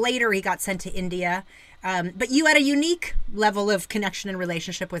years later, he got sent to India. But you had a unique level of connection and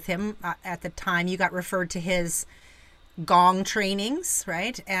relationship with him at the time. You got referred to his gong trainings,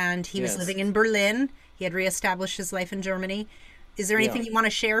 right? And he was Yes. living in Berlin. He had reestablished his life in Germany. Is there Yeah. anything you want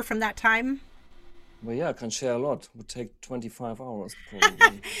to share from that time? Well, yeah, I can share a lot. Would take 25 hours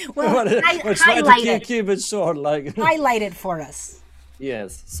probably. Well, But we'll try to highlight it. keep it short. Like, Highlight it for us.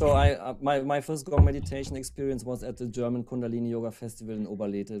 yes. So my first Gong meditation experience was at the German Kundalini Yoga Festival in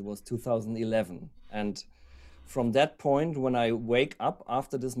Oberlete. It was 2011, and from that point, when I wake up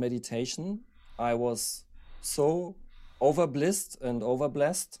after this meditation, I was so overblissed and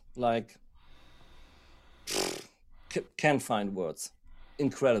overblessed, like can't find words.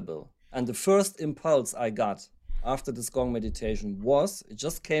 Incredible. And the first impulse I got after this Gong meditation was, it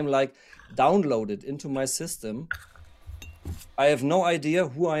just came like downloaded into my system. I have no idea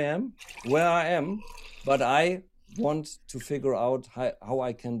who I am, where I am, but I want to figure out how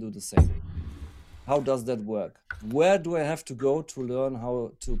I can do the same. How does that work? Where do I have to go to learn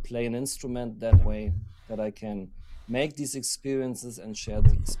how to play an instrument that way that I can make these experiences and share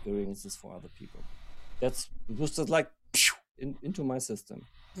the experiences for other people? It was just like into my system.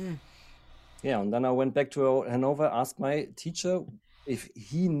 Yeah, and then I went back to Hanover, asked my teacher if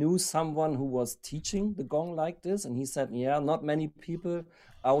he knew someone who was teaching the Gong like this, and he said, yeah, not many people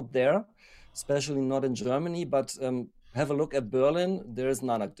out there, especially not in Germany, but have a look at Berlin, there is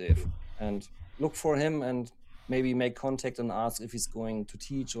Nanak Dev, and look for him and maybe make contact and ask if he's going to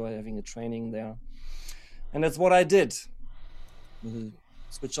teach or having a training there. And that's what I did.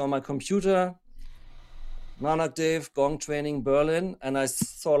 Switch on my computer, Nanak Dev, Gong training, Berlin. And I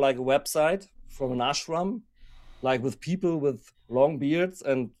saw like a website from an ashram, like with people with long beards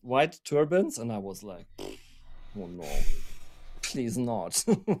and white turbans. And I was like, oh no, please not.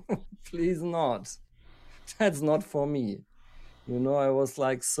 Please not. That's not for me. You know, I was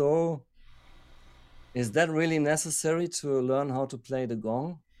like, so is that really necessary to learn how to play the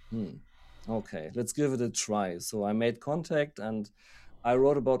gong? Okay, let's give it a try. So I made contact and I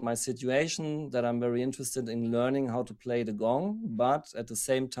wrote about my situation, that I'm very interested in learning how to play the gong, but at the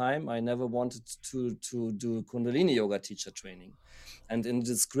same time, I never wanted to do Kundalini yoga teacher training. And in the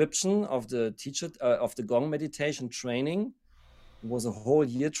description of the of the gong meditation training, it was a whole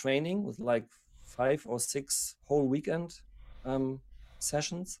year training with like 5 or 6 whole weekend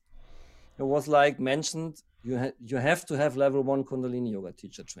sessions. It was like mentioned, you have to have level 1 Kundalini yoga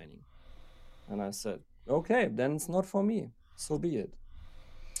teacher training. And I said, okay, then it's not for me. So be it.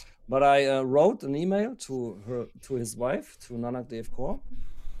 But I wrote an email to his wife, to Nanak Dev Kaur,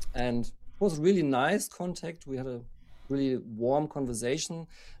 and it was really nice contact. We had a really warm conversation,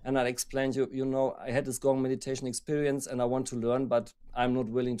 and I explained, you know, I had this Gong meditation experience and I want to learn, but I'm not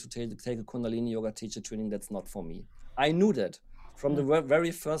willing to take a Kundalini yoga teacher training. That's not for me. I knew that from the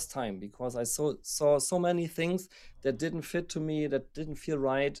very first time, because I saw so many things that didn't fit to me, that didn't feel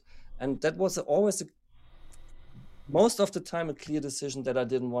right. And that was always most of the time a clear decision that I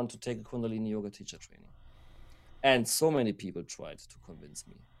didn't want to take a Kundalini yoga teacher training. And so many people tried to convince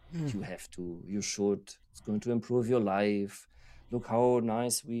me. You have to, you should, it's going to improve your life. Look how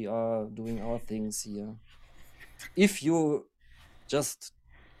nice we are doing our things here. If you just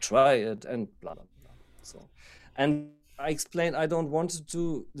try it, and blah, blah, blah. So, and I explained I don't want to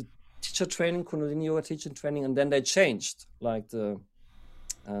do the teacher training, Kundalini yoga teaching training, and then they changed like the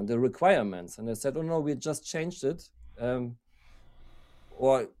requirements, and they said, oh no, we just changed it.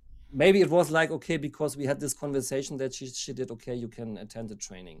 Or maybe it was like, okay, because we had this conversation that she did, okay, you can attend the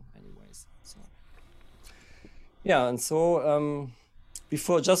training anyways. So yeah, and so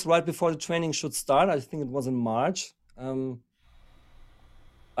right before the training should start, I think it was in March,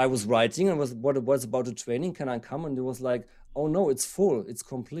 I was writing and what it was about the training, can I come? And it was like, oh no, it's full, it's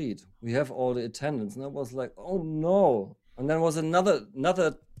complete, we have all the attendance. And I was like, oh no. And then was another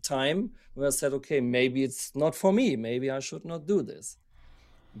time where I said, okay, maybe it's not for me, maybe I should not do this.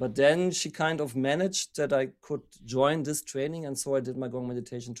 But then she kind of managed that I could join this training, and so I did my Gong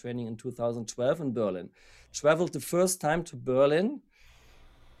meditation training in 2012 in Berlin. Traveled the first time to Berlin,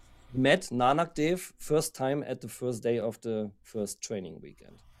 met Nanak Dev first time at the first day of the first training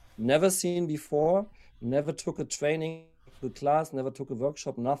weekend. Never seen before, never took a training class, never took a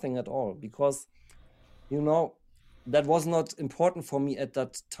workshop, nothing at all, because, you know, that was not important for me at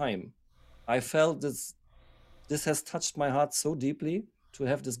that time. I felt this has touched my heart so deeply to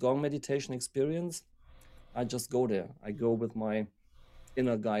have this Gong meditation experience. I just go there. I go with my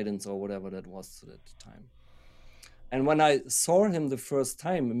inner guidance or whatever that was at that time. And when I saw him the first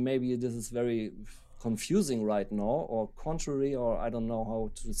time, maybe this is very confusing right now, or contrary, or I don't know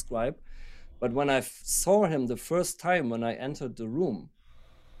how to describe, but when I saw him the first time, when I entered the room,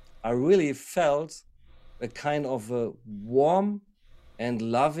 I really felt a kind of a warm and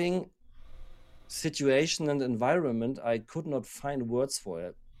loving situation and environment. I could not find words for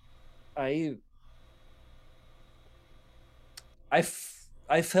it.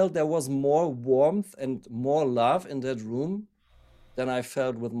 I felt there was more warmth and more love in that room than I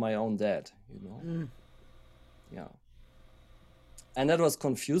felt with my own dad, you know? Yeah. And that was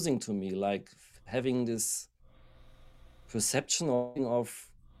confusing to me, like having this perception of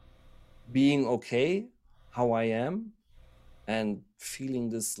being okay, how I am, and feeling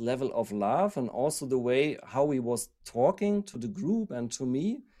this level of love, and also the way how he was talking to the group and to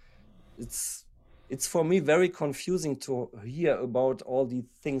me. It's for me very confusing to hear about all the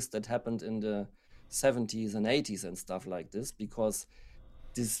things that happened in the 70s and 80s and stuff like this, because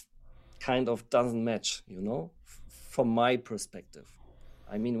this kind of doesn't match, you know, from my perspective.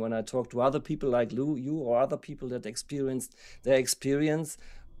 I mean, when I talk to other people like you or other people that experienced their experience,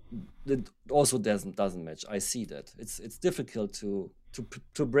 it also doesn't match. I see that it's difficult to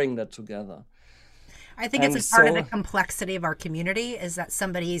bring that together. I think it's a part of the complexity of our community, is that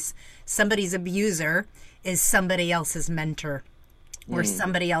somebody's abuser is somebody else's mentor or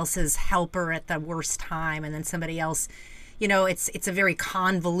somebody else's helper at the worst time, and then somebody else, you know, it's a very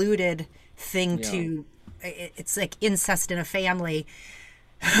convoluted thing. It's like incest in a family.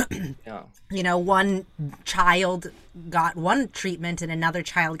 Yeah. You know, one child got one treatment and another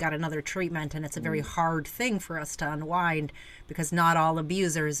child got another treatment, and it's a very hard thing for us to unwind, because not all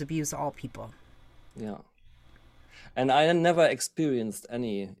abusers abuse all people. Yeah. And I never experienced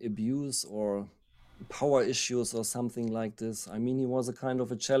any abuse or power issues or something like this. I mean, he was a kind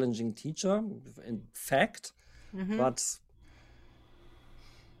of a challenging teacher, in fact, but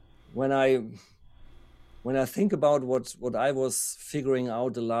when I think about what I was figuring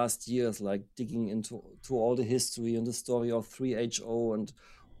out the last years, like digging into all the history and the story of 3HO and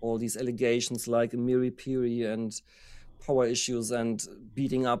all these allegations like Miri Piri and power issues and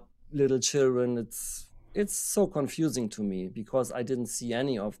beating up little children, it's so confusing to me because I didn't see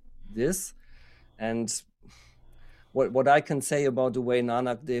any of this. And what I can say about the way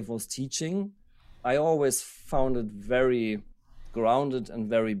Nanak Dev was teaching, I always found it very grounded and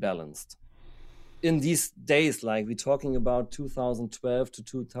very balanced. In these days, like we're talking about 2012 to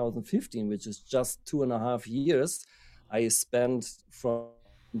 2015, which is just 2.5 years, I spent from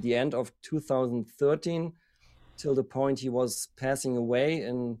the end of 2013 till the point he was passing away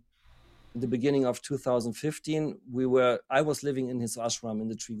in the beginning of 2015. I was living in his ashram, in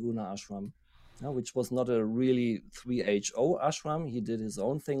the Triguna ashram, which was not a really 3HO ashram. He did his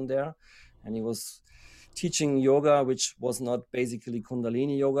own thing there, and he was teaching yoga, which was not basically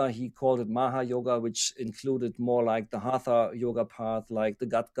Kundalini yoga. He called it Maha Yoga, which included more like the Hatha yoga path, like the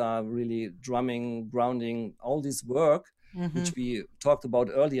Gatka, really drumming, grounding, all this work, which we talked about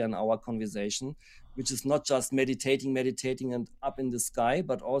earlier in our conversation, which is not just meditating and up in the sky,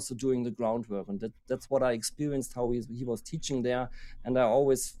 but also doing the groundwork. And that's what I experienced, how he was teaching there. And I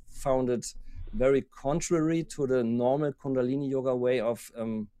always found it very contrary to the normal Kundalini yoga way of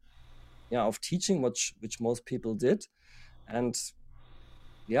teaching, which most people did. And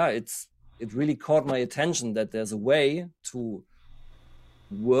it really caught my attention that there's a way to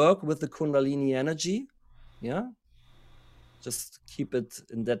work with the Kundalini energy. Just keep it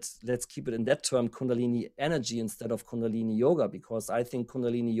in that, let's keep it in that term, Kundalini energy instead of Kundalini yoga, because I think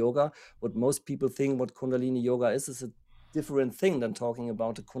Kundalini yoga, what most people think what Kundalini yoga is a different thing than talking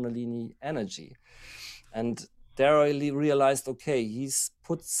about the Kundalini energy. And there I realized, okay, he's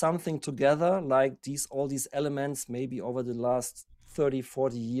put something together like all these elements. Maybe over the last 30,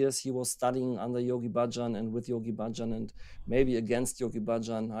 40 years, he was studying under Yogi Bhajan and with Yogi Bhajan and maybe against Yogi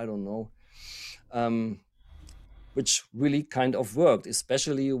Bhajan, I don't know, which really kind of worked,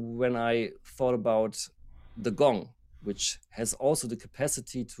 especially when I thought about the Gong, which has also the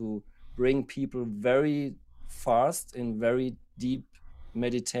capacity to bring people very fast in very deep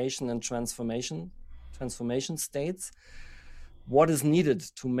meditation and transformation states. What is needed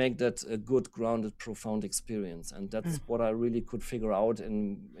to make that a good, grounded, profound experience? And that's what I really could figure out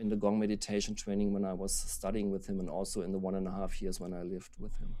in the Gong meditation training when I was studying with him, and also in the 1.5 years when I lived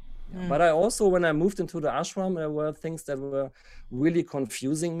with him. But I also, when I moved into the ashram, there were things that were really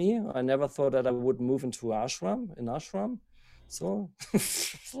confusing me. I never thought that I would move into ashram. So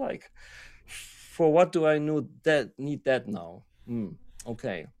it's like, for what do I need that now?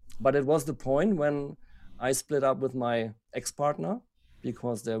 Okay. But it was the point when I split up with my ex-partner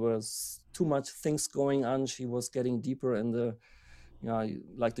because there was too much things going on. She was getting deeper in the,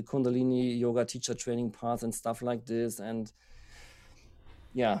 like the Kundalini yoga teacher training path and stuff like this. And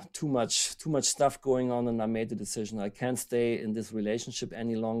too much stuff going on. And I made the decision, I can't stay in this relationship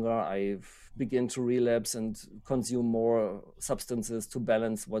any longer. I've begun to relapse and consume more substances to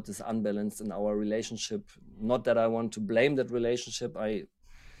balance what is unbalanced in our relationship. Not that I want to blame that relationship. I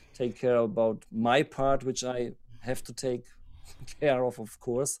take care about my part, which I have to take care of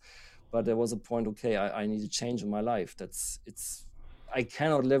course. But there was a point, okay, I need a change in my life. I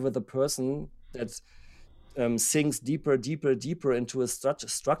cannot live with a person that sinks deeper into a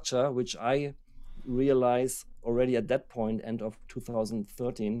structure, which I realize already at that point, end of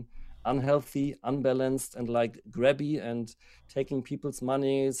 2013, unhealthy, unbalanced, and like grabby, and taking people's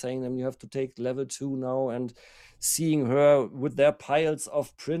money, saying them you have to take level 2 now, and seeing her with their piles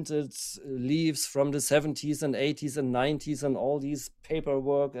of printed leaves from the 70s and 80s and 90s and all these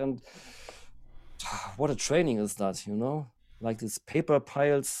paperwork. And what a training is that, like these paper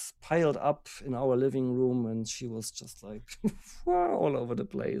piles piled up in our living room, and she was just like all over the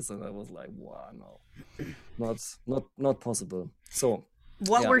place, and I was like, wow, no, not possible. So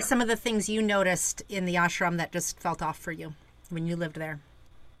what were some of the things you noticed in the ashram that just felt off for you when you lived there?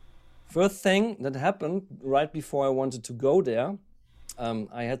 First thing that happened right before I wanted to go there,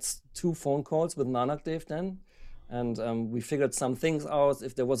 I had 2 phone calls with Nanak Dev then, and we figured some things out,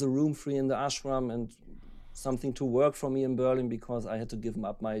 if there was a room free in the ashram and something to work for me in Berlin, because I had to give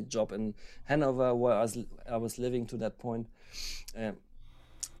up my job in Hanover where I was living to that point.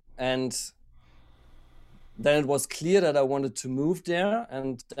 And then it was clear that I wanted to move there.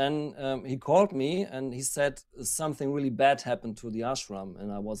 And then he called me and he said something really bad happened to the ashram.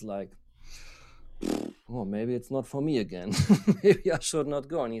 And I was like, oh, maybe it's not for me again. Maybe I should not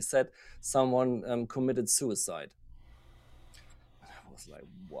go. And he said someone committed suicide. And I was like,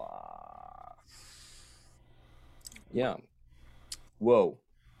 wow. Yeah. Whoa.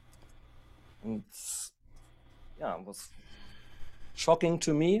 And yeah, it was shocking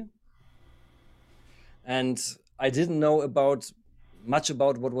to me. And I didn't know much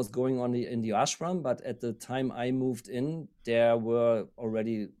about what was going on in the ashram, but at the time I moved in, there were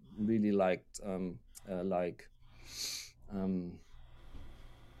already really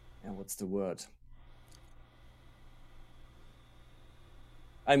what's the word?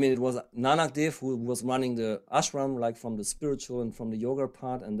 I mean, it was Nanak Dev who was running the ashram, like from the spiritual and from the yoga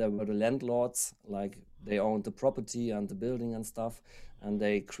part, and there were the landlords, like they owned the property and the building and stuff, and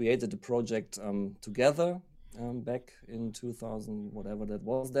they created the project together back in 2000, whatever that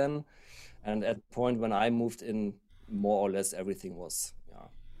was then. And at the point when I moved in, more or less everything was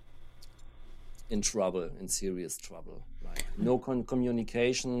in trouble, in serious trouble. Like no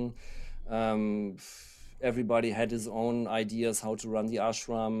communication. Everybody had his own ideas how to run the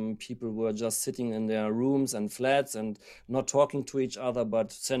ashram. People were just sitting in their rooms and flats and not talking to each other,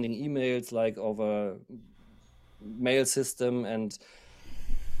 but sending emails like over mail system, and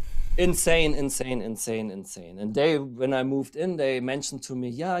insane. And when I moved in, they mentioned to me,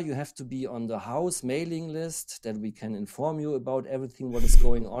 yeah, you have to be on the house mailing list that we can inform you about everything what is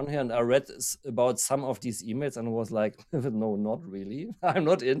going on here. And I read about some of these emails and I was like, no, not really. I'm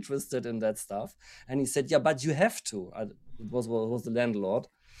not interested in that stuff. And he said, yeah, but you have to. It was the landlord.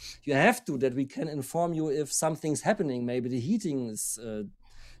 You have to, that we can inform you if something's happening. Maybe the heating is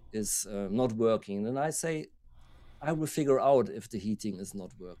not working. And I say, I will figure out if the heating is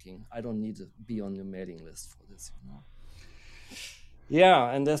not working. I don't need to be on your mailing list for this, you know. Yeah,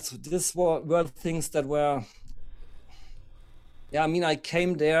 and this were things that were. Yeah, I mean, I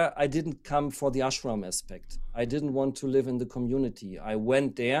came there. I didn't come for the ashram aspect. I didn't want to live in the community. I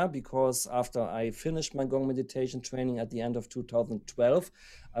went there because after I finished my Gong meditation training at the end of 2012,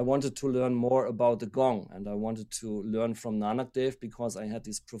 I wanted to learn more about the Gong, and I wanted to learn from Nanak Dev because I had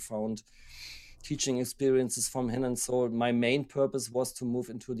these profound teaching experiences from him. And so my main purpose was to move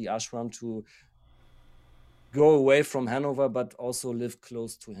into the ashram, to go away from Hanover, but also live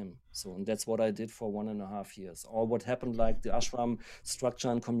close to him. So, and that's what I did for 1.5 years. Or what happened, like the ashram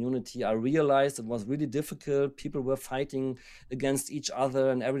structure and community, I realized it was really difficult. People were fighting against each other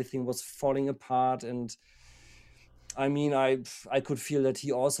and everything was falling apart. And I mean, I could feel that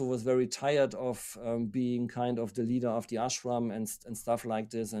he also was very tired of being kind of the leader of the ashram and stuff like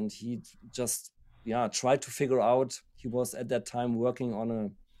this. And he just, tried to figure out. He was at that time working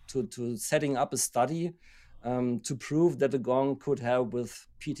on to setting up a study to prove that the Gong could help with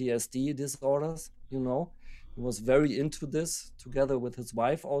PTSD disorders. You know, he was very into this together with his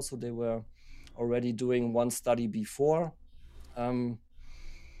wife. Also, they were already doing one study before. And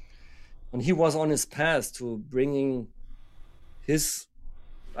he was on his path to bringing his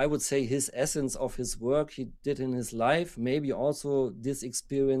essence of his work he did in his life, maybe also this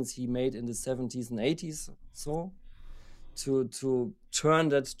experience he made in the 70s and 80s, so to turn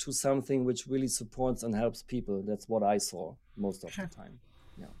that to something which really supports and helps people. That's what I saw most of the time.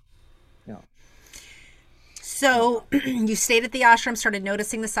 Yeah. So you stayed at the ashram, started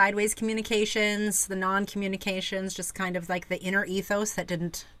noticing the sideways communications, the non-communications, just kind of like the inner ethos that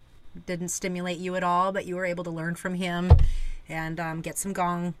didn't stimulate you at all, but you were able to learn from him and get some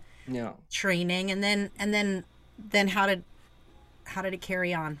Gong training. And then how did it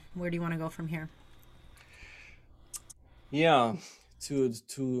carry on? Where do you want to go from here? Yeah,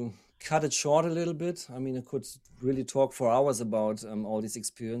 to cut it short a little bit. I mean, I could really talk for hours about all this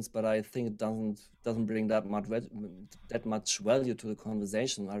experience, but I think it doesn't bring that much value to the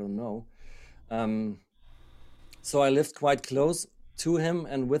conversation. I don't know. So I lived quite close to him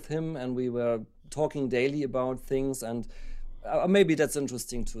and with him, and we were talking daily about things. And maybe that's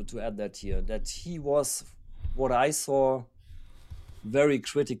interesting to add that here, that he was, what I saw, very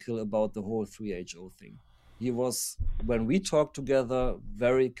critical about the whole 3HO thing. He was, when we talked together,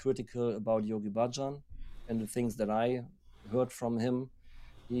 very critical about Yogi Bhajan and the things that I heard from him.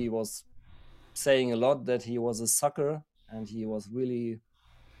 He was saying a lot that he was a sucker, and he was really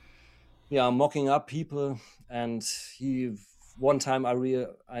mocking up people. And one time I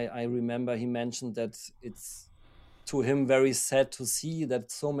remember he mentioned that it's to him very sad to see that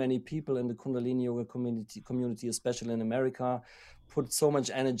so many people in the Kundalini Yoga community, especially in America, put so much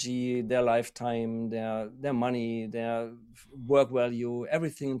energy, their lifetime, their money, their work value,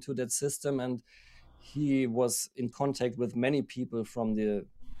 everything into that system. And he was in contact with many people from the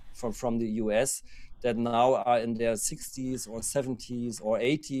US that now are in their 60s or 70s or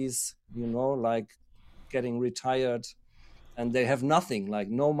 80s, you know, like getting retired, and they have nothing, like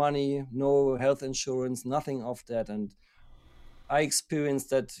no money, no health insurance, nothing of that. And I experienced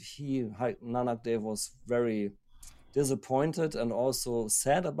that Nanak Dev was very disappointed and also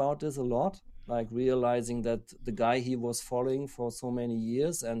sad about this a lot, like realizing that the guy he was following for so many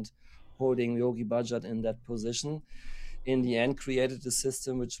years and holding Yogi Bhajan in that position, in the end created a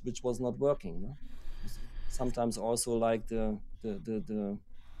system which was not working. No? Sometimes also like the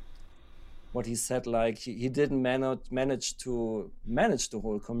what he said, like he didn't manage to manage the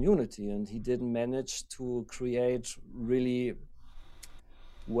whole community, and he didn't manage to create really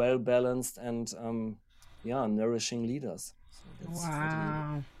well-balanced and nourishing leaders. So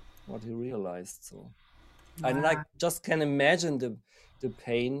that's what he realized. So and I just can imagine the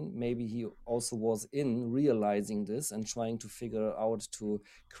pain maybe he also was in realizing this and trying to figure out to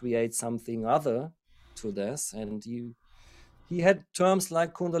create something other to this. And he had terms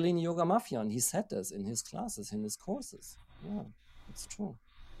like Kundalini Yoga Mafia, and he said this in his classes, in his courses. Yeah, it's true.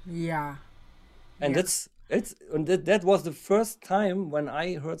 Yeah. And that was the first time when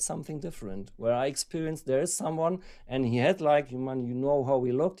I heard something different, where I experienced there is someone, and he had like, you know how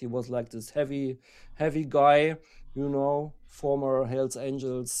he looked. He was like this heavy guy, former Hells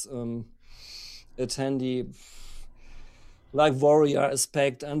Angels attendee, like warrior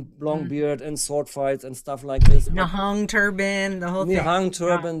aspect and long beard and sword fights and stuff like this. Nihang turban, the whole thing. Nihang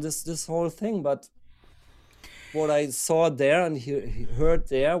turban, this whole thing. But what I saw there and he heard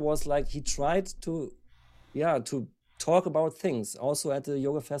there was like he tried to talk about things. Also at the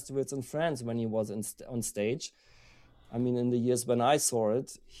yoga festivals in France when he was on stage. I mean, in the years when I saw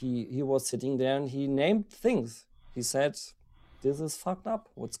it, he was sitting there and he named things. He said, "This is fucked up.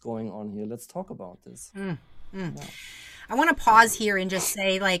 What's going on here? Let's talk about this." Yeah. I want to pause here and just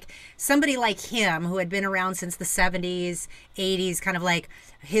say, like, somebody like him who had been around since the 70s, 80s, kind of like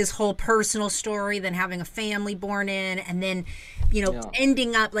his whole personal story, then having a family born in, and then,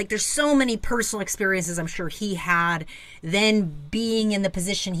 ending up, like, there's so many personal experiences I'm sure he had, then being in the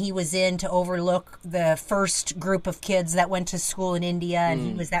position he was in to overlook the first group of kids that went to school in India, and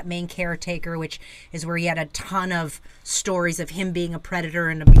he was that main caretaker, which is where he had a ton of stories of him being a predator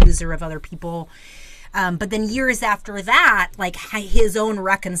and abuser of other people. But then years after that, like his own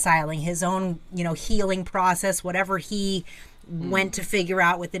reconciling, his own, healing process, whatever he went to figure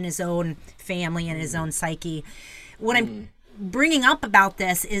out within his own family and his own psyche. What I'm bringing up about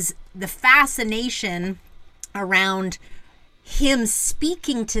this is the fascination around him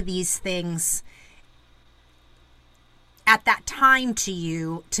speaking to these things at that time to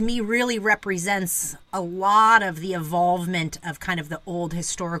you, to me, really represents a lot of the evolvement of kind of the old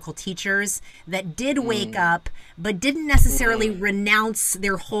historical teachers that did wake up, but didn't necessarily renounce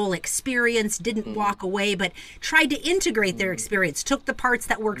their whole experience, didn't walk away, but tried to integrate their experience, took the parts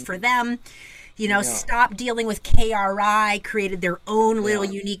that worked for them, stopped dealing with KRI, created their own little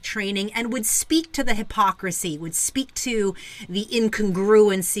unique training, and would speak to the hypocrisy, would speak to the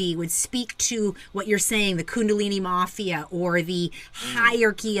incongruency, would speak to what you're saying, the Kundalini Mafia, or the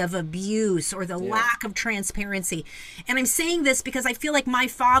hierarchy of abuse, or the lack of transparency. And I'm saying this because I feel like my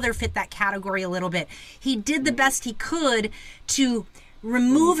father fit that category a little bit. He did the best he could to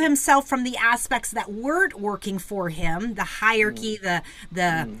remove himself from the aspects that weren't working for him, the hierarchy,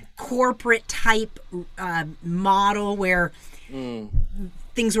 the corporate type model where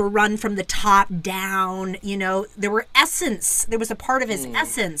things were run from the top down. There was a part of his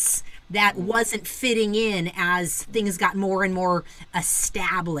essence that wasn't fitting in as things got more and more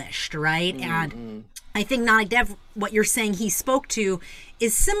established, right? And I think Nanak Dev, what you're saying he spoke to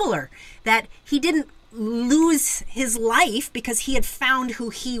is similar, that he didn't lose his life because he had found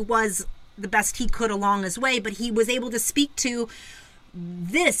who he was the best he could along his way, but he was able to speak to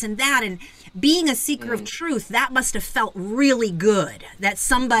this and that, and being a seeker of truth, that must have felt really good, that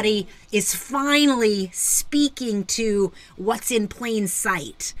somebody is finally speaking to what's in plain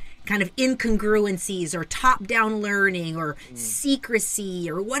sight, kind of incongruencies or top-down learning or secrecy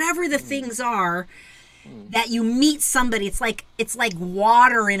or whatever the things are, that you meet somebody. It's like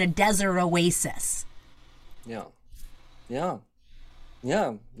water in a desert oasis. Yeah,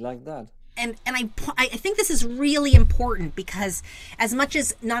 like that. And I think this is really important because as much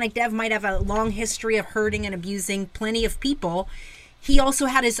as Nanak Dev might have a long history of hurting and abusing plenty of people, he also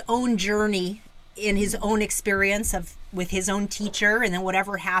had his own journey in his own experience with his own teacher, and then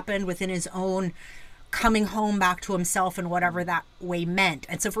whatever happened within his own coming home back to himself and whatever that way meant.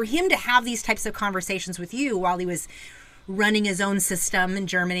 And so for him to have these types of conversations with you while he was running his own system in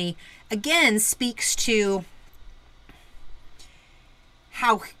Germany, again, speaks to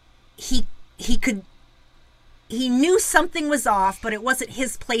how he he knew something was off, but it wasn't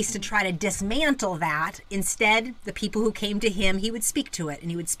his place to try to dismantle that. Instead, the people who came to him, he would speak to it,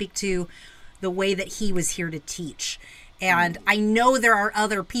 and he would speak to the way that he was here to teach. And I know there are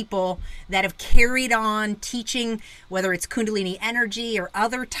other people that have carried on teaching, whether it's Kundalini energy or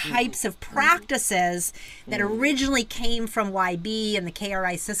other types of practices that originally came from YB and the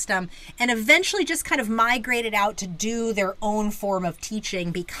KRI system, and eventually just kind of migrated out to do their own form of teaching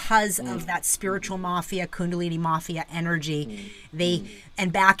because of that spiritual mafia, Kundalini mafia energy.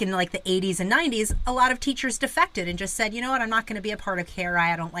 And back in like the 80s and 90s, a lot of teachers defected and just said, you know what, I'm not going to be a part of KRI.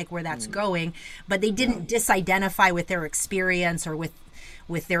 I don't like where that's going. But they didn't disidentify with their experience or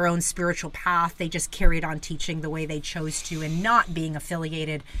with their own spiritual path. They just carried on teaching the way they chose to and not being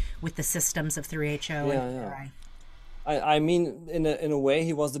affiliated with the systems of 3HO and KRI. I mean, in a way,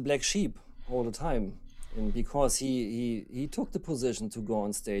 he was the black sheep all the time. And because he took the position to go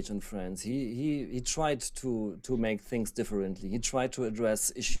on stage in France, he tried to make things differently. He tried to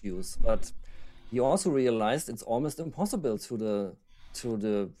address issues, but he also realized it's almost impossible to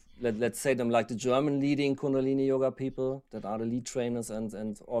the let's say them like the German leading Kundalini yoga people that are the lead trainers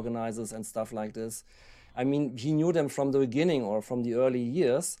and organizers and stuff like this. I mean, he knew them from the beginning or from the early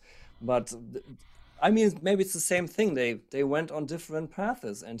years, but I mean, maybe it's the same thing. They went on different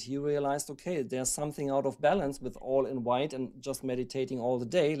paths, and he realized, okay, there's something out of balance with all in white and just meditating all the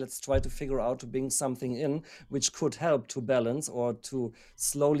day. Let's try to figure out to bring something in which could help to balance or to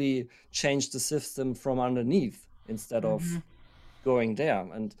slowly change the system from underneath instead of going there.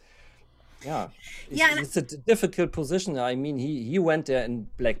 And it's a difficult position. I mean, he went there in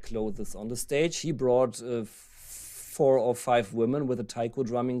black clothes on the stage. He brought 4 or 5 women with a taiko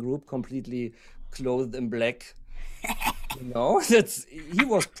drumming group, completely clothed in black. You know, he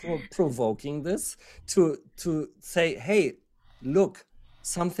was provoking this to say, hey, look,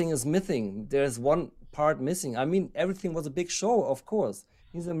 something is missing. There's one part missing. I mean, everything was a big show, of course.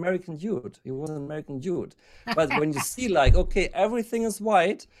 He's an American dude. He was an American dude. But when you see like, okay, everything is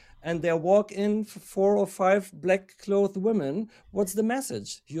white and there walk in 4 or 5 black clothed women, what's the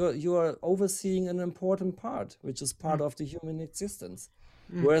message? You're overseeing an important part, which is part of the human existence.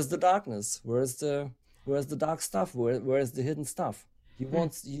 Where's the darkness? Where's the dark stuff? Where is the hidden stuff?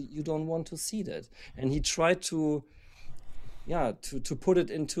 You don't want to see that. And he tried to put it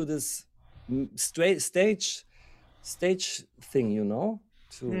into this stage thing, you know,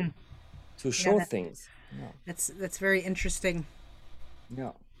 to show things. Yeah. That's very interesting.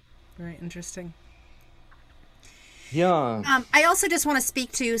 Yeah. Very interesting. Yeah. I also just want to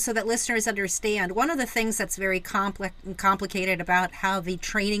speak to, so that listeners understand, one of the things that's very complicated about how the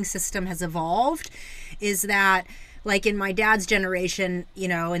training system has evolved is that, like in my dad's generation, you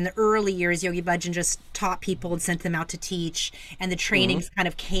know, in the early years, Yogi Bhajan just taught people and sent them out to teach, and the trainings kind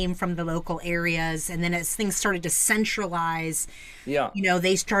of came from the local areas. And then as things started to centralize, you know,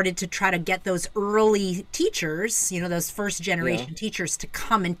 they started to try to get those early teachers, you know, those first generation teachers to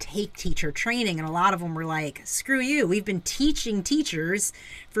come and take teacher training. And a lot of them were like, screw you, we've been teaching teachers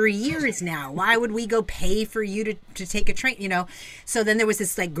for years now. Why would we go pay for you to take a train, you know? So then there was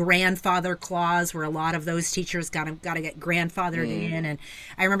this like grandfather clause where a lot of those teachers got to get grandfathered in. And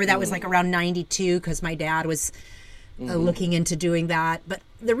I remember that was like around 92 because my dad was looking into doing that. But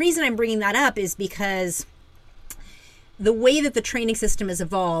the reason I'm bringing that up is because the way that the training system has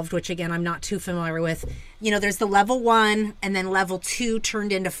evolved, which again, I'm not too familiar with, you know, there's the level 1 and then level 2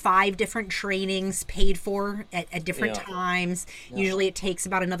 turned into 5 different trainings paid for at different times. Usually it takes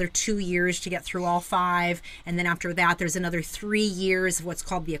about another 2 years to get through all 5. And then after that, there's another 3 years of what's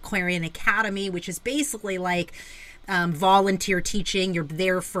called the Aquarian Academy, which is basically like volunteer teaching. You're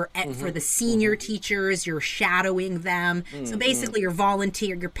there for the senior teachers, you're shadowing them. So basically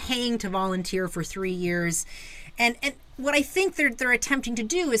you're paying to volunteer for 3 years. And what I think they're attempting to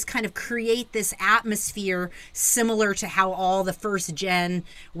do is kind of create this atmosphere similar to how all the first gen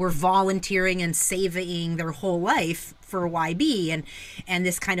were volunteering and saving their whole life for YB, and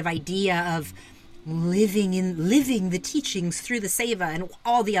this kind of idea of living the teachings through the seva and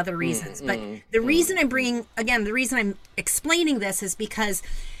all the other reasons. But the reason I'm explaining this is because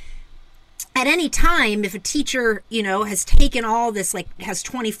at any time, if a teacher, you know, has taken all this, like has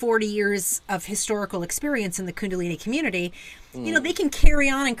 20, 40 years of historical experience in the Kundalini community, you know, they can carry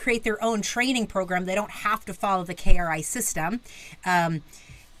on and create their own training program. They don't have to follow the KRI system.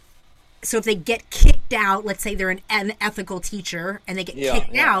 So if they get kicked out, let's say they're an unethical teacher and they get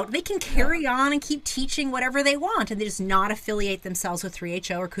kicked out, they can carry on and keep teaching whatever they want, and they just not affiliate themselves with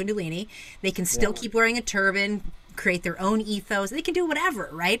 3HO or Kundalini. They can still keep wearing a turban, create their own ethos. They can do whatever,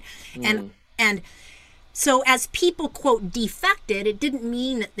 right? And So as people, quote, defected, it didn't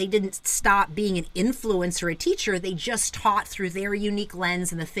mean that they didn't stop being an influencer or a teacher. They just taught through their unique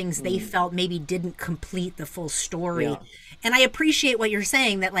lens and the things they felt maybe didn't complete the full story. Yeah. And I appreciate what you're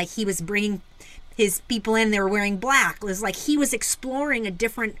saying, that like he was bringing his people in, they were wearing black. It was like he was exploring a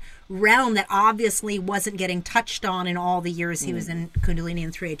different realm that obviously wasn't getting touched on in all the years he was in Kundalini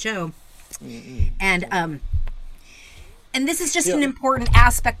and 3HO. And this is just an important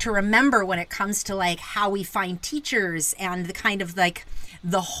aspect to remember when it comes to like how we find teachers and the kind of like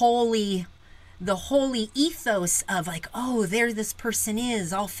the holy ethos of like, oh, there this person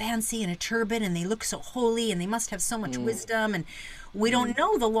is all fancy in a turban and they look so holy and they must have so much wisdom, and we don't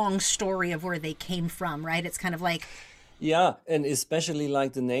know the long story of where they came from, right? It's kind of like, Yeah, and especially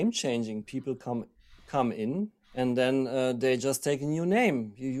like the name changing, people come in and then they just take a new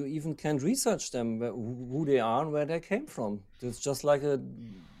name. You even can't research them, who they are and where they came from. It's just like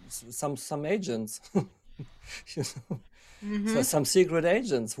some agents, you know? So some secret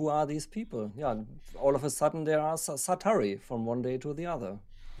agents. Who are these people? Yeah, all of a sudden there are Satari from one day to the other.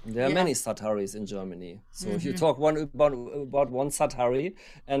 And there are many Sataris in Germany. So you talk about one Satari,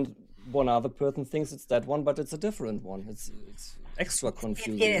 and one other person thinks it's that one, but it's a different one. It's extra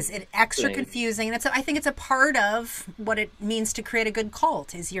confusing. it is extra confusing. And I think it's a part of what it means to create a good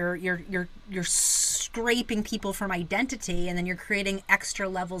cult. Is you're scraping people from identity, and then you're creating extra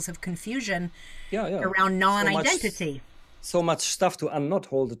levels of confusion around non-identity. So much stuff to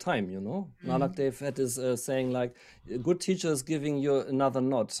unknot all the time, you know. Nanak Dev had this saying like, a good teacher is giving you another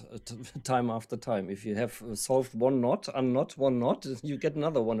knot time after time. If you have solved one knot, unknot one knot, you get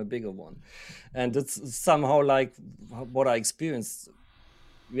another one, a bigger one. And it's somehow like what I experienced,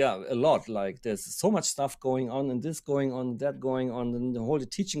 a lot. Like there's so much stuff going on, and this going on, that going on, and the whole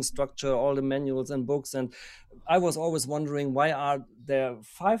teaching structure, all the manuals and books. And I was always wondering, why are there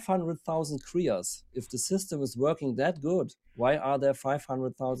 500,000 Kriyas? If the system is working that good, why are there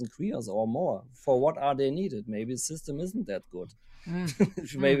 500,000 Kriyas or more? For what are they needed? Maybe the system isn't that good.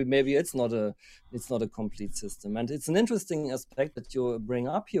 Maybe it's not a complete system. And it's an interesting aspect that you bring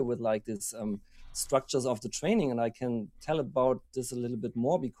up here with like this structures of the training, and I can tell about this a little bit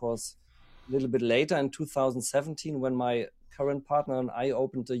more because a little bit later in 2017, when my current partner and I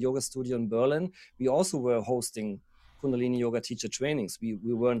opened a yoga studio in Berlin, we also were hosting Kundalini yoga teacher trainings.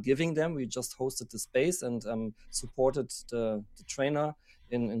 We weren't giving them, we just hosted the space and supported the trainer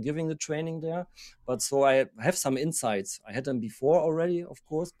in giving the training there. But so I have some insights. I had them before already, of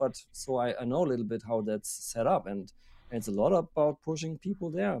course, but so I know a little bit how that's set up. And it's a lot about pushing people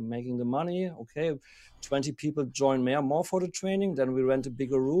there, making the money. Okay, 20 people join more for the training, then we rent a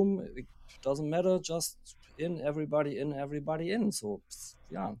bigger room. It doesn't matter, just everybody in. So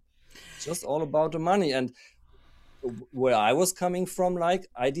yeah, just all about the money. And where I was coming from, like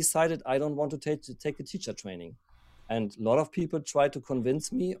I decided I don't want to take a teacher training. And a lot of people tried to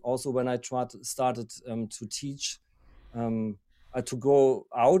convince me. Also, when I started to teach, to go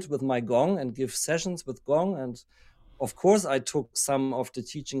out with my gong and give sessions with gong. And of course, I took some of the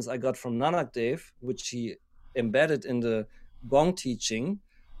teachings I got from Nanak Dev, which he embedded in the gong teaching.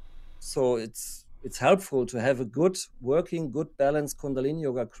 So it's helpful to have a good balanced Kundalini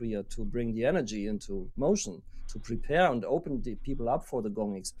Yoga Kriya to bring the energy into motion, to prepare and open the people up for the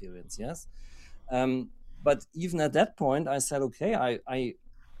gong experience. Yes. But even at that point, I said, okay,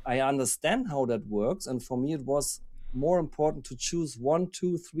 I understand how that works. And for me, it was more important to choose 1,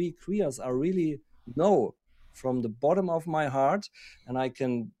 2, 3 kriyas I really know from the bottom of my heart, and I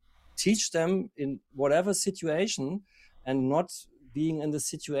can teach them in whatever situation, and not being in the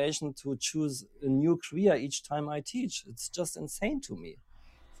situation to choose a new kriya each time I teach. It's just insane to me.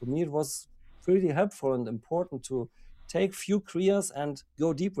 For me, it was really helpful and important to take few kriyas and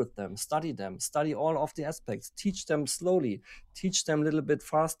go deep with them, study all of the aspects, teach them slowly, teach them a little bit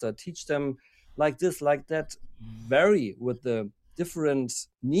faster, teach them like this, like that, vary with the different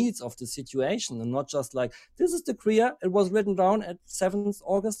needs of the situation, and not just like, this is the kriya, it was written down at 7th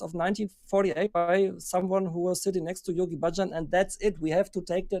August of 1948 by someone who was sitting next to Yogi Bhajan, and that's it. We have to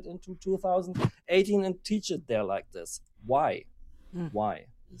take that into 2018 and teach it there like this. Why? Why?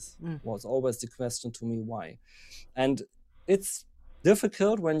 Was always the question to me, why? And it's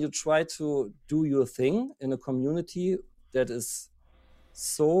difficult when you try to do your thing in a community that is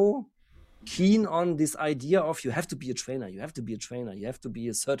so keen on this idea of you have to be a trainer, you have to be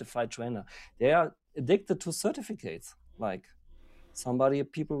a certified trainer. They are addicted to certificates. Like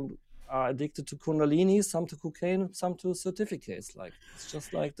people are addicted to Kundalini, some to cocaine, some to certificates. Like it's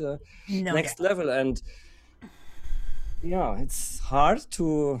just like the next level. And yeah, it's hard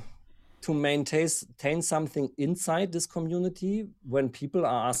to to maintain something inside this community when people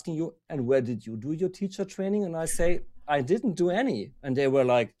are asking you, and where did you do your teacher training? And I say, I didn't do any. And they were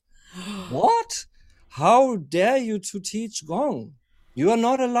like, what? How dare you to teach Gong? You are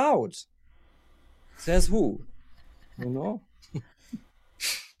not allowed. Says who? You know?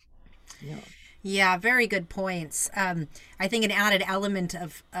 Yeah. Yeah, very good points. I think an added element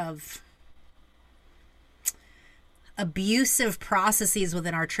of abusive processes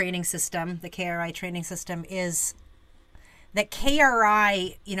within our training system, the KRI training system, is that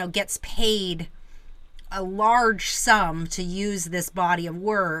KRI, gets paid a large sum to use this body of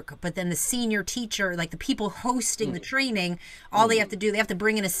work, but then the senior teacher, like the people hosting the training, all they have to do, they have to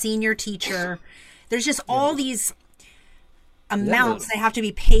bring in a senior teacher. There's just all these amounts that have to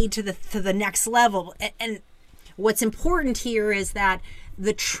be paid to the next level. And what's important here is that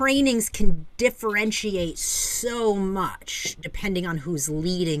the trainings can differentiate so much depending on who's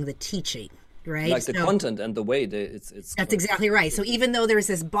leading the teaching, right? Like the content and the way it's that's exactly right. So even though there's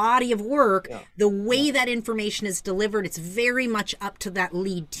this body of work, the way that information is delivered, it's very much up to that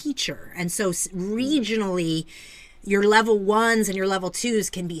lead teacher. And so regionally, your level 1s and your level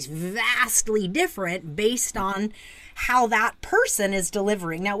 2s can be vastly different based on how that person is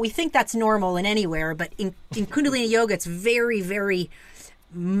delivering. Now, we think that's normal in anywhere, but in Kundalini Yoga, it's very, very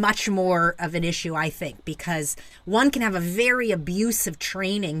much more of an issue, I think, because one can have a very abusive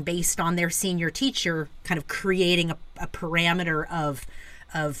training based on their senior teacher kind of creating a parameter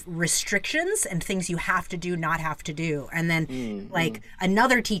of restrictions and things you have to do, not have to do. And then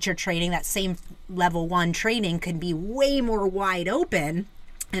another teacher training, that same level 1 training, can be way more wide open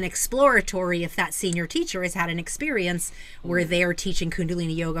and exploratory if that senior teacher has had an experience where they're teaching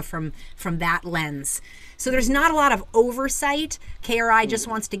Kundalini Yoga from that lens. So there's not a lot of oversight. KRI just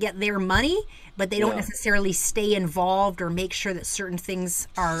wants to get their money, but they don't necessarily stay involved or make sure that certain things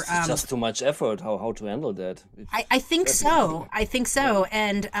are... It's just too much effort how to handle that. I think so. I think so.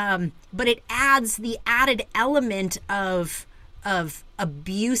 And but it adds the added element of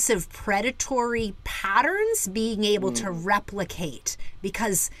abusive predatory patterns being able to replicate,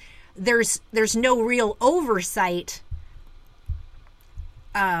 because there's no real oversight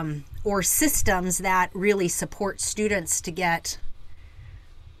or systems that really support students to get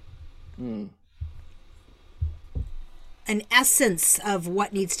an essence of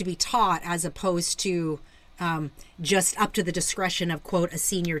what needs to be taught, as opposed to just up to the discretion of, quote, a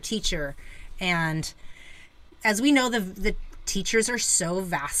senior teacher. And as we know, the teachers are so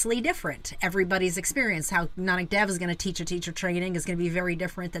vastly different. Everybody's experience, how Nanak Dev is going to teach a teacher training is going to be very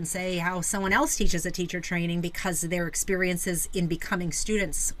different than, say, how someone else teaches a teacher training, because their experiences in becoming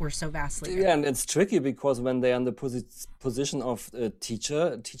students were so vastly different. Yeah, and it's tricky because when they're in the position of a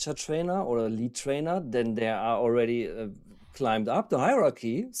teacher trainer or a lead trainer, then they are already climbed up the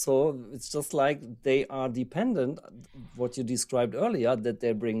hierarchy. So it's just like they are dependent, what you described earlier, that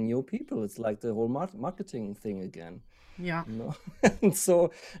they bring new people. It's like the whole marketing thing again. Yeah.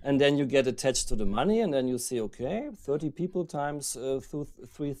 And then you get attached to the money, and then you say, okay, 30 people times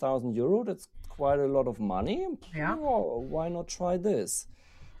 3,000 euro, that's quite a lot of money. Yeah. Oh, why not try this?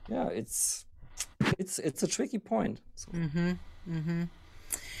 Yeah, it's a tricky point. So.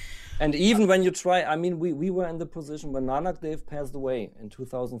 And even when you try, I mean, we were in the position when Nanak Dev passed away in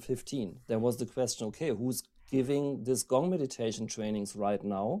 2015. There was the question, okay, who's giving this Gong meditation trainings right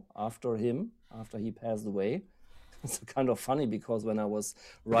now after he passed away? It's kind of funny because when I was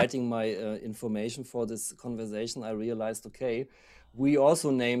writing my information for this conversation, I realized, okay, we also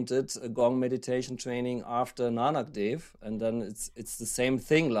named it a Gong meditation training after Nanak Dev, and then it's the same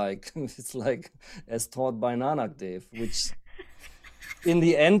thing, like it's like as taught by Nanak Dev, which in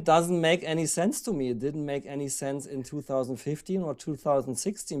the end doesn't make any sense to me. It didn't make any sense in 2015 or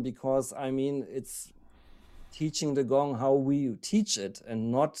 2016 because, I mean, it's teaching the Gong how we teach it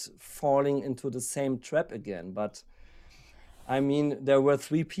and not falling into the same trap again. But I mean, there were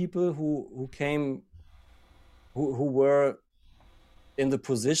 3 people who came, who were in the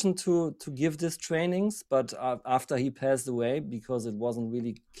position to give these trainings, but after he passed away, because it wasn't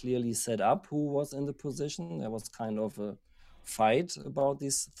really clearly set up who was in the position, there was kind of a fight about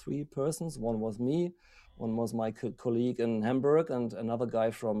these 3 persons. One was me, one was my colleague in Hamburg, and another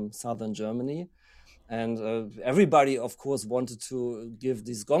guy from southern Germany. And everybody, of course, wanted to give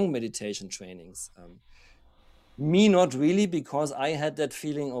these Gong meditation trainings. Me, not really, because I had that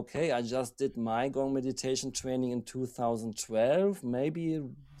feeling, okay, I just did my Gong meditation training in 2012. Maybe it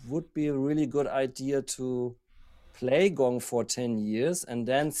would be a really good idea to play Gong for 10 years and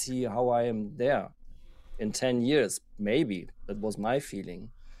then see how I am there in 10 years. Maybe that was my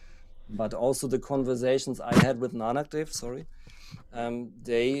feeling. But also the conversations I had with Nanak Dev,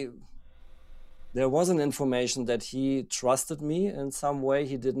 there was an information that he trusted me in some way.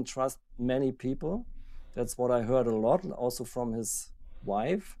 He didn't trust many people. That's what I heard a lot, also from his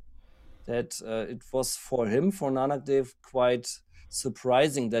wife, that it was for him, for Nanak Dev, quite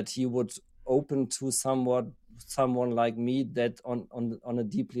surprising that he would open to someone like me, that on a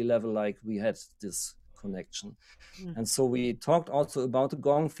deeply level, like we had this connection. And so we talked also about the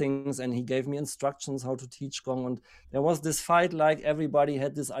Gong things, and he gave me instructions how to teach Gong. And there was this fight, like everybody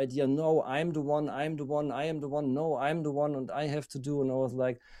had this idea, no, I'm the one, I am the one, no, I'm the one, and I have to do. And I was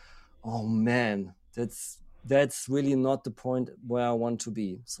like, oh man, that's really not the point where I want to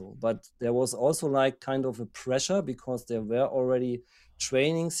be. So, but there was also like kind of a pressure, because there were already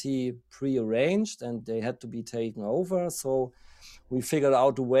trainings he pre-arranged and they had to be taken over. So we figured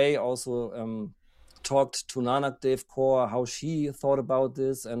out a way, also talked to Nanak Dev Kaur, how she thought about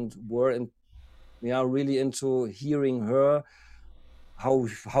this, and were really into hearing her,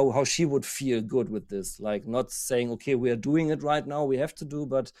 how she would feel good with this, like not saying, okay, we are doing it right now, we have to do,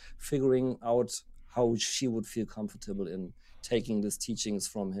 but figuring out how she would feel comfortable in taking these teachings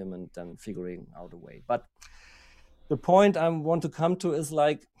from him and then figuring out a way. But the point I want to come to is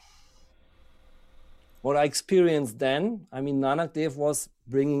like what I experienced then. I mean, Nanak Dev was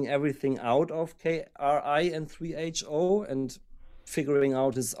bringing everything out of KRI and 3HO and figuring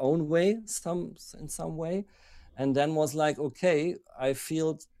out his own way in some way. And then was like, okay, I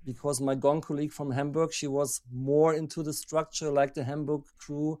feel, because my Gong colleague from Hamburg, she was more into the structure, like the Hamburg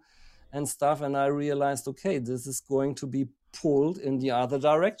crew and stuff. And I realized, okay, this is going to be pulled in the other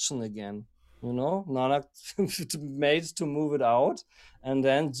direction again. You know, Nanak made to move it out. And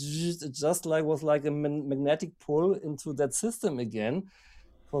then it just like was like a magnetic pull into that system again.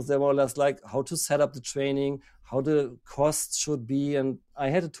 Because they were less like how to set up the training, how the costs should be. And I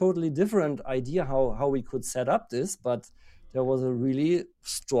had a totally different idea how we could set up this, but there was a really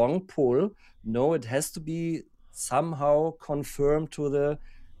strong pull. No, it has to be somehow confirmed to the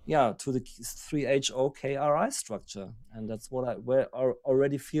 3HO KRI structure. And that's what I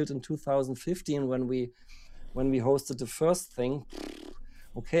already felt in 2015 when we hosted the first thing.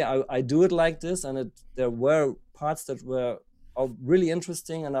 Okay, I do it like this, and there were parts that were really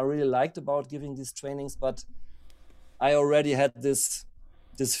interesting and I really liked about giving these trainings, but I already had this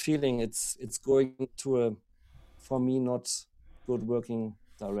feeling it's going to a, for me, not good working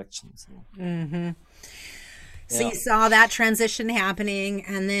direction. So, so you saw that transition happening,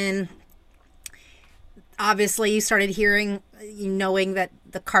 and then obviously you started hearing, knowing that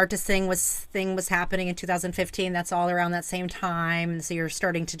the Kartas thing was happening in 2015. That's all around that same time. So you're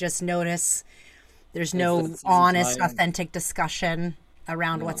starting to just notice there's no honest, authentic discussion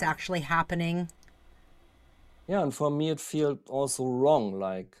around what's actually happening. Yeah, and for me it felt also wrong,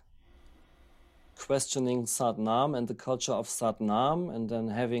 like questioning Satnam and the culture of Satnam, and then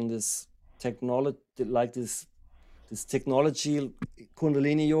having this technology, like this technology,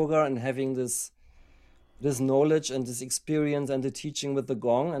 Kundalini Yoga, and having this knowledge and this experience and the teaching with the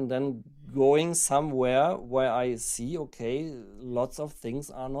Gong, and then going somewhere where I see, okay, lots of things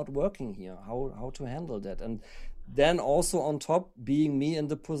are not working here, how to handle that. And then also on top, being me in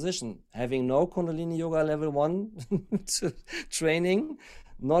the position, having no Kundalini Yoga level 1 training,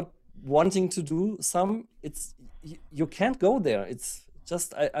 not wanting to do some, you can't go there. It's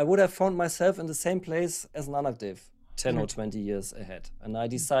just, I would have found myself in the same place as Nanak Dev 10 or 20 years ahead. And I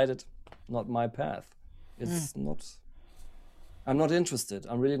decided, not my path. It's not, I'm not interested.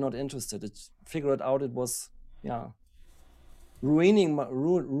 I'm really not interested. Figured out it was, ruining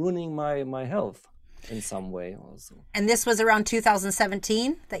my health in some way also. And this was around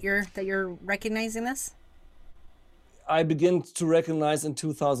 2017 that you're recognizing this? I began to recognize in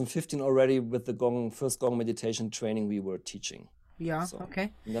 2015 already with the first Gong meditation training we were teaching. Yeah, so,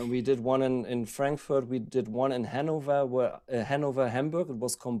 okay. And then we did one in Frankfurt, we did one in Hanover, Hamburg, it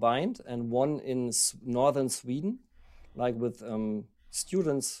was combined, and one in northern Sweden, like with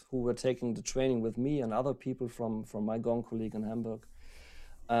students who were taking the training with me and other people from my Gong colleague in Hamburg.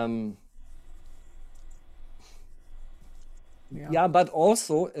 But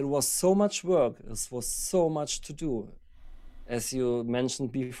also it was so much work, it was so much to do. As you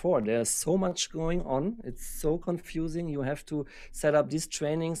mentioned before, there's so much going on. It's so confusing. You have to set up these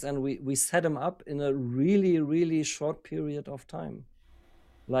trainings, and we set them up in a really, really short period of time,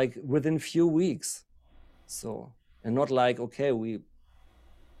 like within few weeks. So, and not like, okay, it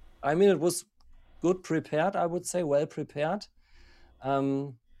was good prepared, I would say, well prepared.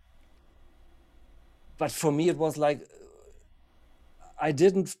 But for me, it was like, I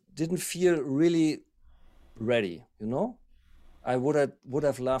didn't feel really ready, you know? I would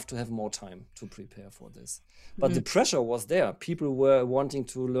have loved to have more time to prepare for this. But the pressure was there. People were wanting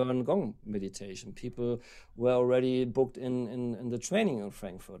to learn Gong meditation. People were already booked in the training in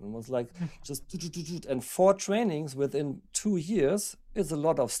Frankfurt, and was like just and 4 trainings within 2 years is a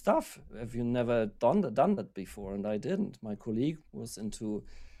lot of stuff. Have you never done that before? And I didn't. My colleague was into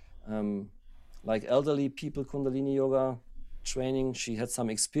like elderly people Kundalini yoga training. She had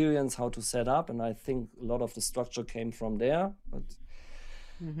some experience how to set up, and I think a lot of the structure came from there. But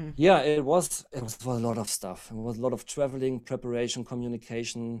yeah, it was a lot of stuff. It was a lot of traveling, preparation,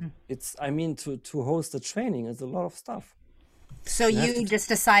 communication. It's, I mean, to host a training is a lot of stuff. So you just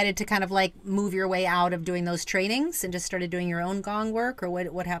decided to kind of like move your way out of doing those trainings and just started doing your own Gong work, or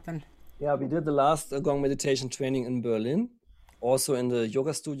what happened? Yeah, we did the last Gong meditation training in Berlin, also in the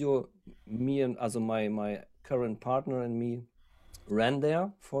yoga studio. Me and also my current partner and me ran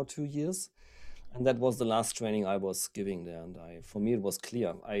there for 2 years, and that was the last training I was giving there. And for me, it was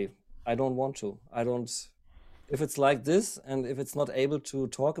clear. I don't want to. I don't. If it's like this, and if it's not able to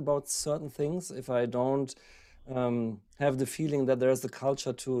talk about certain things, if I don't have the feeling that there's a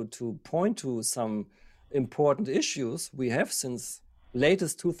culture to point to some important issues we have since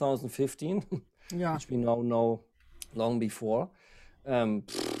latest 2015, Yeah. which we now know long before.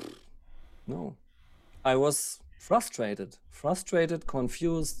 No, I was frustrated,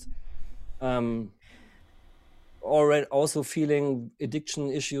 confused, already also feeling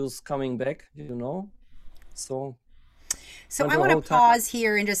addiction issues coming back, So So but I the want whole to time, pause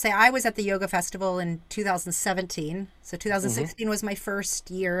here and just say I was at the Yoga Festival in 2017. So 2016 was my first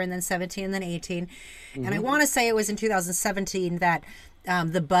year, and then 17, and then 18. And I want to say it was in 2017 that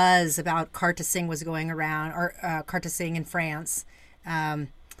the buzz about Karta Singh was going around, or Karta Singh in France. And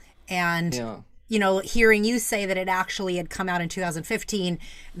yeah, hearing you say that it actually had come out in 2015,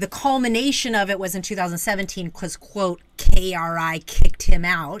 the culmination of it was in 2017 because, quote, KRI kicked him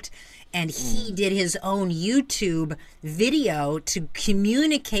out. And he did his own YouTube video to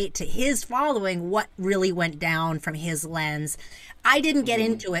communicate to his following what really went down from his lens. I didn't get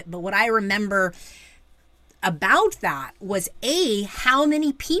into it, but what I remember about that was how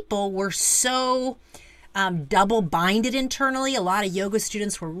many people were so double-binded internally. A lot of yoga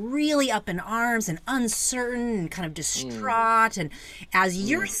students were really up in arms and uncertain and kind of distraught. And as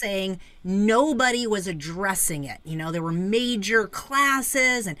you're saying, nobody was addressing it. There were major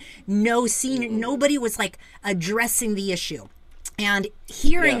classes and nobody was like addressing the issue. And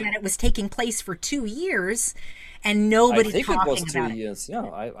hearing yeah. that it was taking place for 2 years and I nobody think it was talking 2 about it. years. Yeah,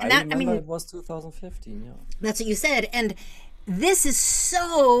 I And that, I remember mean, it was 2015. Yeah. that's what you said. And this is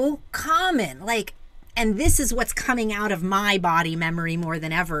so common. And this is what's coming out of my body memory more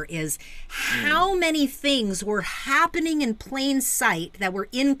than ever is how many things were happening in plain sight that were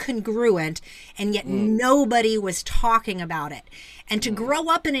incongruent, and yet nobody was talking about it. And to grow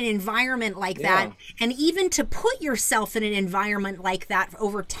up in an environment like that, Yeah. and even to put yourself in an environment like that for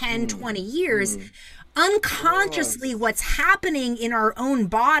over 10, 20 years, unconsciously what's happening in our own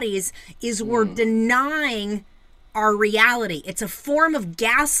bodies is we're denying our reality. It's a form of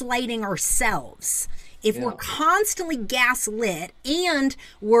gaslighting ourselves. If we're Yeah. constantly gaslit and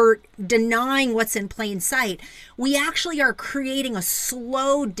we're denying what's in plain sight, we actually are creating a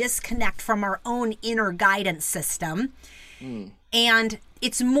slow disconnect from our own inner guidance system. And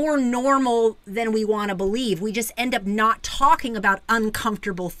it's more normal than we want to believe. We just end up not talking about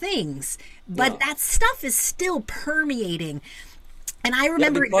uncomfortable things. But Yeah. that stuff is still permeating. And I Yeah,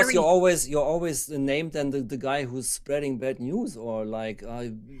 remember it because very... you're always named and the guy who's spreading bad news, or like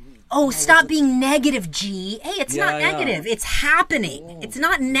Oh, stop being negative, G. Hey, it's Yeah, not yeah. negative. It's happening. It's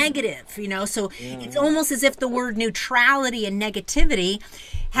not negative, So it's almost as if the word neutrality and negativity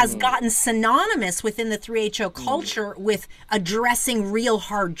has gotten synonymous within the 3HO culture with addressing real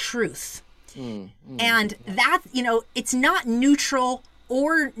hard truth. And that, it's not neutral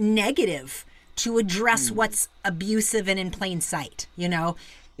or negative to address what's abusive and in plain sight,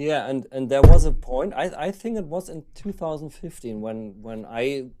 Yeah, and there was a point. I think it was in 2015 when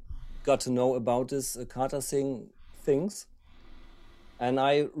I got to know about this Karta Singh things, and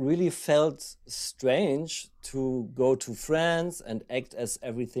I really felt strange to go to France and act as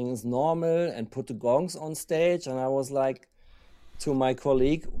everything is normal and put the gongs on stage. And I was like to my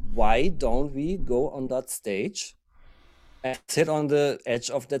colleague, why don't we go on that stage and sit on the edge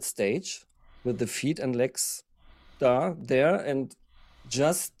of that stage with the feet and legs there and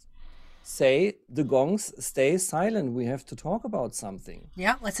just say the gongs stay silent. We have to talk about something.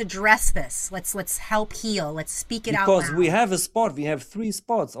 Yeah, let's address this. Let's help heal. Let's speak it out Because loud. we have a spot, we have 3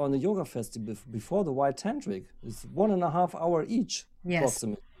 spots on the yoga festival before the White Tantric. It's 1.5 hours each, Yes.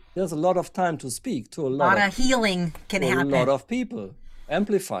 approximately. there's a lot of time to speak to a A lot lot of of healing can happen. people,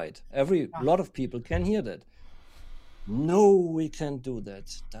 amplified. Every lot of people can hear that. No, we can't do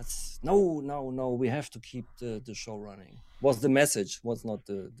that. That's no. We have to keep the show running. Was the message? Was not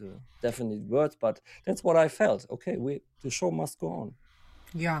the definite words, but that's what I felt. Okay, the show must go on.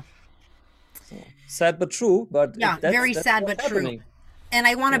 Yeah. So sad but true. But Yeah, that's very sad what's but true. happening. And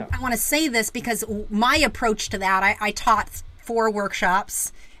I want Yeah. to say this because my approach to that, I taught 4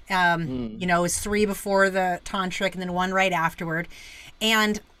 workshops. You know, it was 3 before the tantric and then 1 right afterward.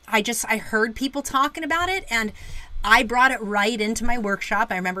 And I heard people talking about it, and I brought it right into my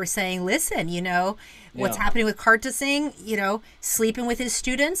workshop. I remember saying, listen, you know, what's Yeah. happening with Karta Singh, you know, sleeping with his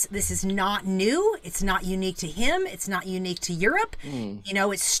students, this is not new. It's not unique to him. It's not unique to Europe. You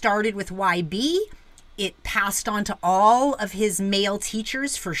know, it started with YB. It passed on to all of his male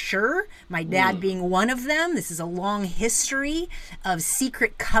teachers for sure, my dad being one of them. This is a long history of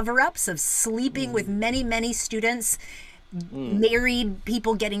secret cover-ups, of sleeping with many, many students, married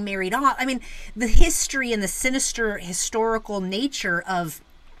people getting married off. I mean, the history and the sinister historical nature of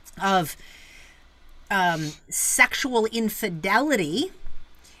sexual infidelity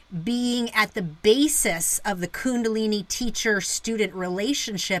being at the basis of the Kundalini teacher-student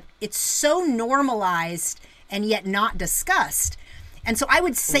relationship, it's so normalized and yet not discussed. And so I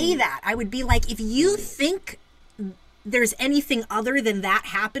would say that. I would be like, if you think there's anything other than that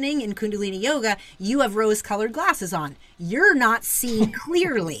happening in Kundalini Yoga, you have rose-colored glasses on. You're not seeing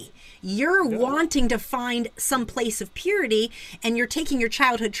clearly. You're wanting to find some place of purity, and you're taking your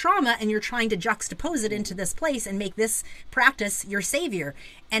childhood trauma and you're trying to juxtapose it into this place and make this practice your savior.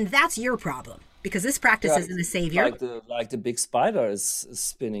 And that's your problem, because this practice Yeah, isn't a savior. like the big spider is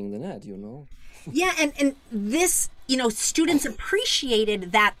spinning the net, you know. Yeah, and this, you know, students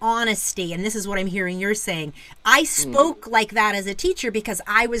appreciated that honesty, and this is what I'm hearing you're saying. I spoke like that as a teacher because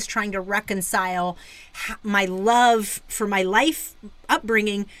I was trying to reconcile my love for my life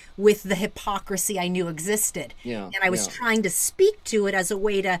upbringing with the hypocrisy I knew existed. Yeah, And I was yeah. trying to speak to it as a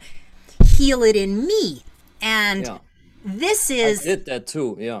way to heal it in me. And Yeah. this I is did that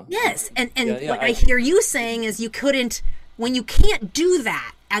too. Yeah. yes, and Yeah, what I hear you saying is you couldn't, when you can't do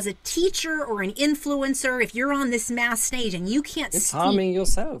that as a teacher or an influencer, if you're on this mass stage and you can't It's speak, harming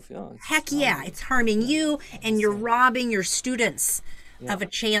yourself. Yeah. heck yeah, it's harming you, and you're robbing your students of a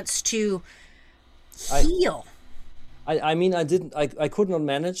chance to I- heal. I mean, I could not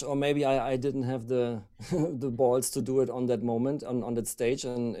manage, or maybe I didn't have the the balls to do it on that moment, on that stage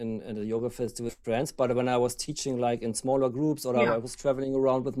in the yoga festival with friends. But when I was teaching like in smaller groups, or Yeah. I was traveling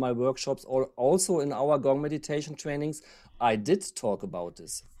around with my workshops, or also in our Gong meditation trainings, I did talk about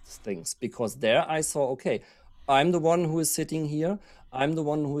these things, because there I saw, okay, I'm the one who is sitting here. I'm the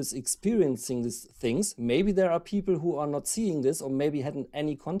one who is experiencing these things. Maybe there are people who are not seeing this, or maybe hadn't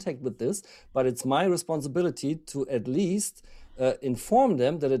any contact with this, but it's my responsibility to at least inform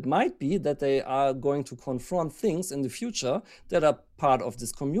them that it might be that they are going to confront things in the future that are part of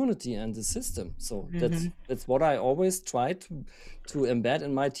this community and the system. So that's what I always try to embed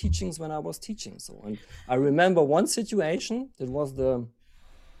in my teachings when I was teaching. So, and I remember one situation that was the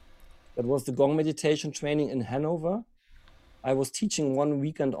Gong meditation training in Hanover. I was teaching one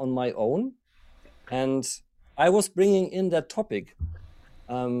weekend on my own, and I was bringing in that topic.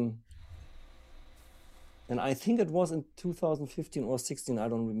 And I think it was in 2015 or 16, I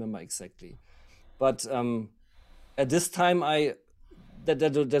don't remember exactly. But at this time,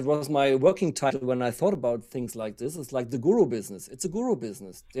 that was my working title when I thought about things like this. It's like the guru business. It's a guru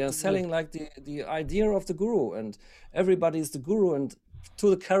business. They are selling like the idea of the guru, and everybody is the guru. And to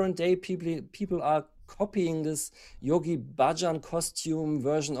the current day, people are copying this Yogi Bhajan costume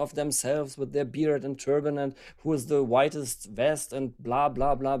version of themselves with their beard and turban, and who is the whitest vest and blah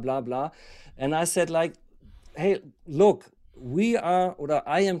blah blah blah blah. And I said like, hey, look,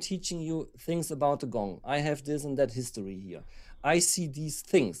 I am teaching you things about the Gong. I have this and that history here. I see these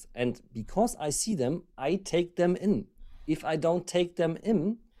things, and because I see them, I take them in. If I don't take them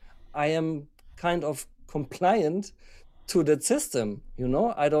in, I am kind of compliant to that system, you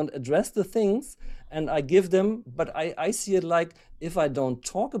know. I don't address the things, and I give them, but I see it like, if I don't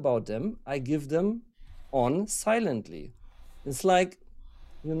talk about them, I give them on silently. It's like,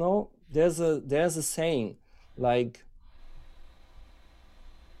 you know, there's a saying like,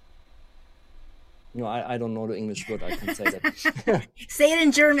 you know, I don't know the English word, I can say that. Say it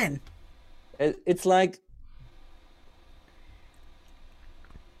in German. It's like,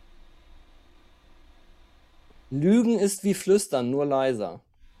 Lügen ist wie Flüstern, nur leiser.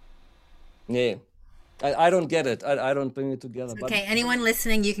 Nee, I don't get it. I don't bring it together. But Okay, anyone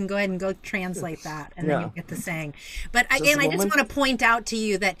listening, you can go ahead and go translate that, and then you'll yeah, get the saying. But just a I just moment. want to point out to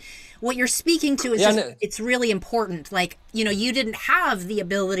you that what you're speaking to is Yeah, just, no, it's really important. Like, you didn't have the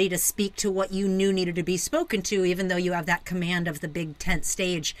ability to speak to what you knew needed to be spoken to, even though you have that command of the big tent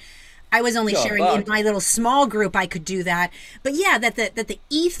stage. I was only yeah, sharing in but my little small group I could do that. But yeah, that the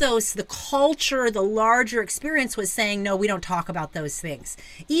ethos, the culture, the larger experience was saying, no, we don't talk about those things.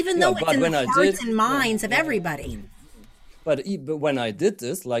 Even yeah, though it's but in the when I hearts did, and yeah, minds of yeah. everybody. But when I did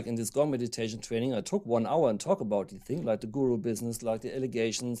this, like in this Gong meditation training, I took 1 hour and talk about the thing, like the guru business, like the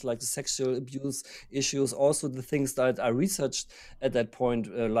allegations, like the sexual abuse issues, also the things that I researched at that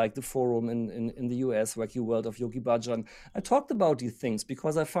point, like the forum in the US, Wacky World of Yogi Bhajan. I talked about these things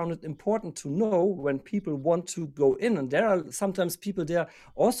because I found it important to know when people want to go in. And there are sometimes people there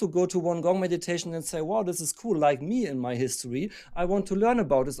also go to one Gong meditation and say, wow, this is cool, like me in my history. I want to learn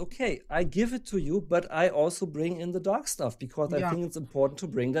about this. Okay, I give it to you, but I also bring in the dark stuff because I Yeah. think it's important to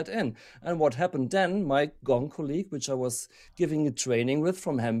bring that in. And what happened then, my Gong colleague, which I was giving a training with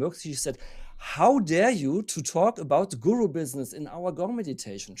from Hamburg, she said, how dare you to talk about the guru business in our Gong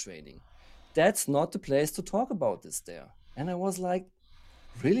meditation training? That's not the place to talk about this there. And I was like,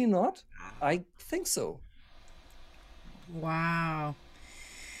 really not? I think so. Wow.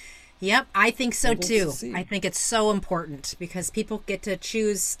 Yep, I think so And that's to too. I see. think it's so important because people get to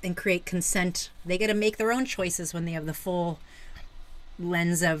choose and create consent. They get to make their own choices when they have the full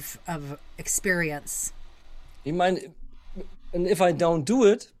lens of experience. I mean, and if I don't do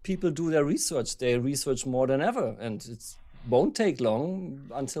it, people do their research. They research more than ever, and it won't take long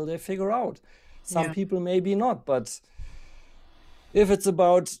until they figure out. Some Yeah. people maybe not, but if it's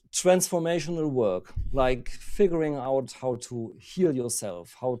about transformational work, like figuring out how to heal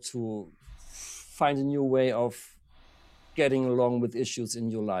yourself, how to find a new way of getting along with issues in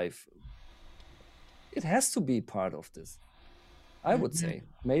your life, it has to be part of this. I would say.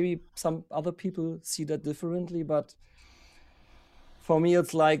 Maybe some other people see that differently, but for me,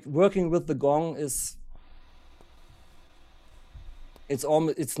 it's like working with the gong is it's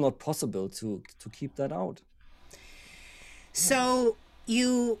not possible to keep that out. So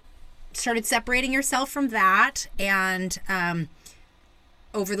you started separating yourself from that, and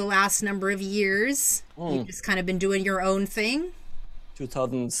over the last number of years, you've just kind of been doing your own thing.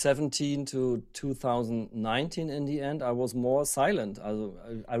 2017 to 2019, in the end, I was more silent.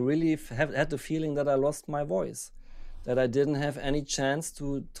 I really had the feeling that I lost my voice, that I didn't have any chance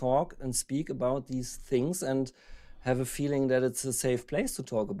to talk and speak about these things and have a feeling that it's a safe place to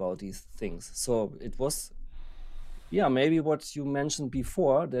talk about these things. So it was, yeah, maybe what you mentioned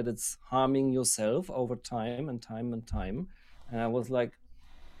before, that it's harming yourself over time and time and time. And I was like,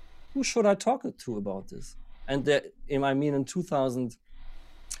 who should I talk to about this? And there, I mean, in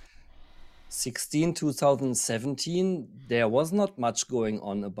 2016, 2017, there was not much going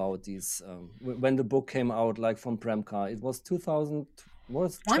on about these. When the book came out, like from Premkar, it was 2000,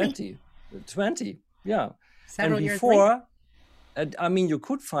 was 20, 20, yeah. And several years later. before, I mean, you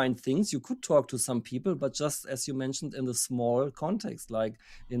could find things, you could talk to some people, but just as you mentioned, in the small context, like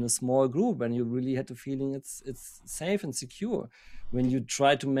in a small group, when you really had the feeling it's safe and secure. When you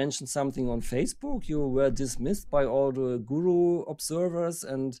try to mention something on Facebook, you were dismissed by all the guru observers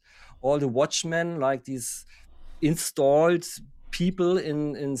and all the watchmen, like these installed people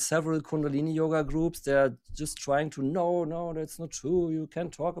in several Kundalini yoga groups. They're just trying to know, no, that's not true. You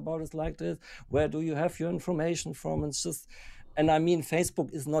can't talk about it like this. Where do you have your information from? It's just, and I mean,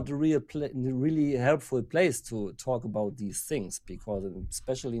 Facebook is not a really helpful place to talk about these things, because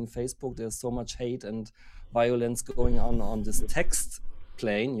especially in Facebook, there's so much hate and violence going on this text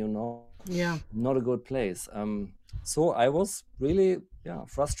plane, Yeah. not a good place. So I was really,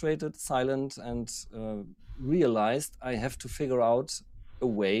 frustrated, silent, and realized I have to figure out a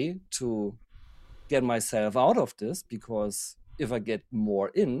way to get myself out of this, because if I get more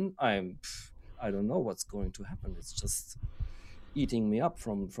in, I don't know what's going to happen. It's just eating me up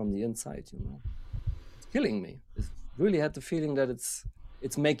from the inside, killing me. I really had the feeling that it's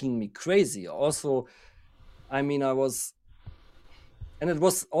making me crazy. Also, I mean, and it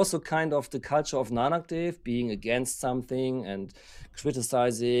was also kind of the culture of Nanak Dev, being against something and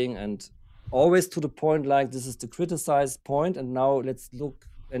criticizing, and always to the point, like, this is the criticized point, and now let's look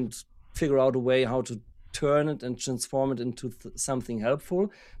and figure out a way how to turn it and transform it into something helpful.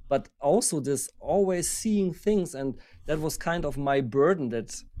 But also this always seeing things, and that was kind of my burden,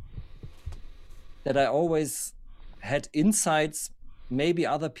 that I always had insights maybe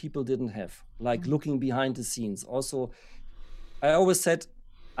other people didn't have, like looking behind the scenes. Also, I always said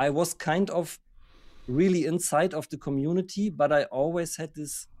I was kind of really inside of the community, but I always had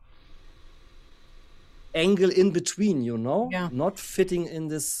this angle in between, you know, Yeah. not fitting in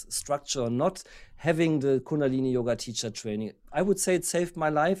this structure, not having the Kundalini yoga teacher training. I would say it saved my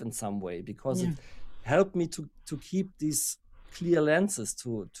life in some way, because it helped me to keep these clear lenses,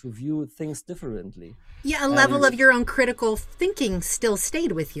 to view things differently. Yeah, a level of your own critical thinking still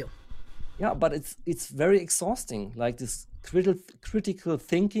stayed with you. Yeah, but it's very exhausting, like this critical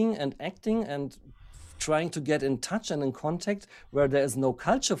thinking and acting and trying to get in touch and in contact where there is no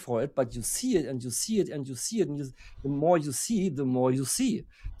culture for it, but you see it and you see it and you see it, and the more you see, the more you see,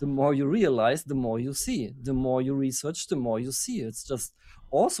 the more you realize, the more you see, the more you research, the more you see. It's just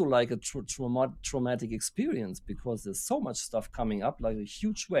also like a traumatic experience, because there's so much stuff coming up, like a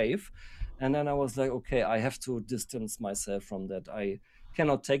huge wave. And then I was like, okay, I have to distance myself from that. I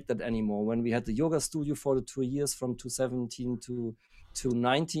cannot take that anymore. When we had the yoga studio for the 2 years from 2017 to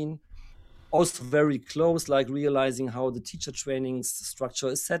 2019, also very close, like realizing how the teacher training structure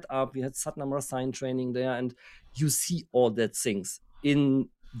is set up. We had Satnam Rasayan training there, and you see all that things in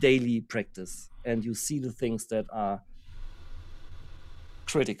daily practice, and you see the things that are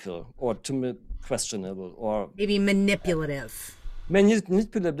critical or questionable or maybe manipulative.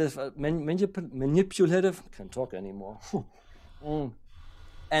 Manipulative, can't talk anymore.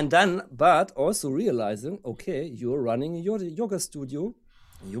 And then, but also realizing, okay, you're running a yoga studio.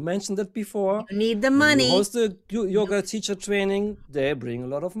 You mentioned that before. You need the money. You host the yoga teacher training. They bring a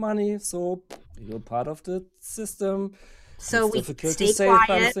lot of money. So you're part of the system. So we stay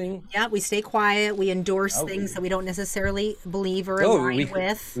quiet. Yeah, we stay quiet. We endorse things that we don't necessarily believe or align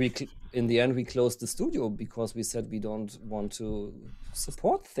with. In the end, we closed the studio because we said we don't want to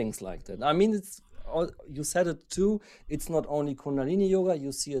support things like that. I mean, you said it too. It's not only Kundalini yoga.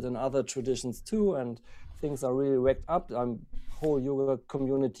 You see it in other traditions too, and things are really wrecked up. Whole yoga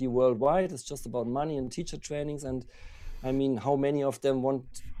community worldwide is just about money and teacher trainings. And I mean, how many of them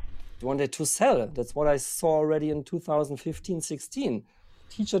wanted to sell? That's what I saw already in 2015-16.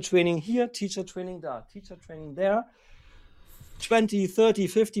 Teacher training here, teacher training there, teacher training there. 20, 30,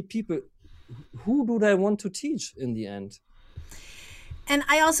 50 people. Who do they want to teach in the end? And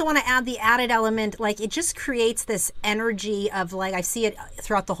I also want to add the added element, like it just creates this energy of, like, I see it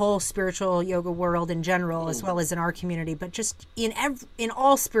throughout the whole spiritual yoga world in general, as well as in our community, but just in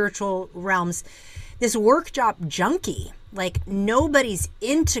all spiritual realms, this work job junkie. Like, nobody's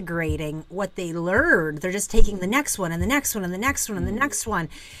integrating what they learned. They're just taking the next one and the next one and the next one and the next one.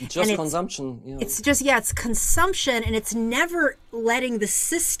 Just consumption. Yeah. It's just, it's consumption, and it's never letting the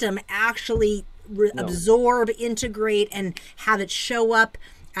system actually absorb, integrate, and have it show up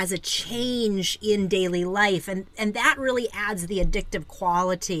as a change in daily life. And that really adds the addictive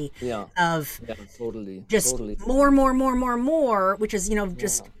quality of totally. Just totally. more, which is,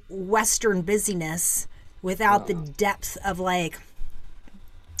 just Western busyness without the depth of, like,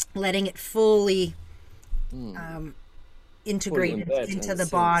 letting it fully integrate into the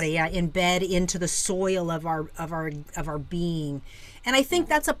body, embed into the soil of our being. And I think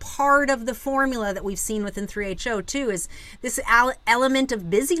that's a part of the formula that we've seen within 3HO too, is this element of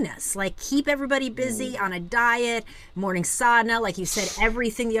busyness. Like, keep everybody busy on a diet, morning sadhana, like you said,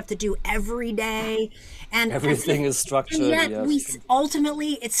 everything you have to do every day. And everything is structured. And yet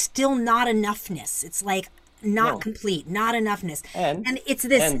ultimately, it's still not enoughness. It's like not complete, not enoughness. And it's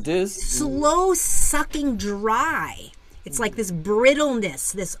this slow sucking dry. It's like this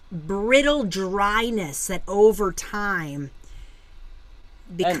brittleness, this brittle dryness that over time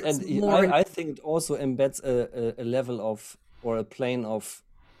becomes more. I think it also embeds a level of, or a plane of,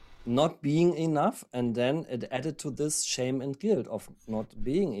 not being enough, and then it added to this shame and guilt of not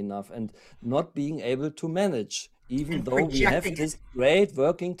being enough and not being able to manage, even though we have this great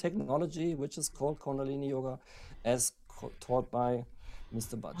working technology which is called Kundalini yoga, as taught by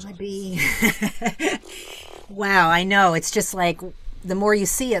Mr. Bhajan. Wow, I know. It's just like, the more you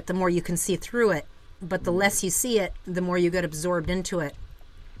see it, the more you can see through it, but the less you see it, the more you get absorbed into it.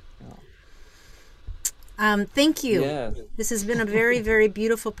 Thank you. Yeah. This has been a very, very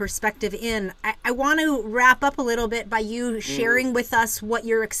beautiful perspective in. I want to wrap up a little bit by you sharing with us what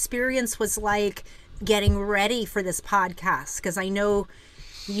your experience was like getting ready for this podcast, because I know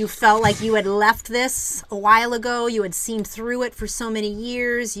you felt like you had left this a while ago. You had seen through it for so many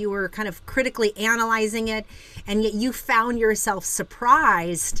years. You were kind of critically analyzing it, and yet you found yourself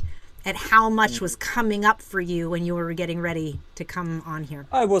surprised at how much was coming up for you when you were getting ready to come on here.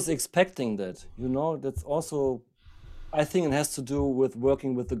 I was expecting that. That's also, I think it has to do with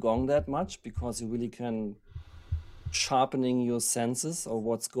working with the gong that much, because you really can sharpening your senses of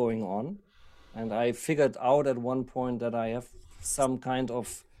what's going on. And I figured out at one point that I have some kind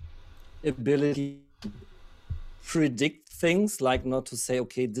of ability to predict things, like not to say,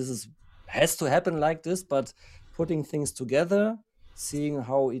 okay, this is has to happen like this, but putting things together, seeing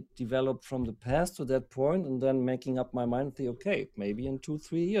how it developed from the past to that point, and then making up my mind, think, okay, maybe in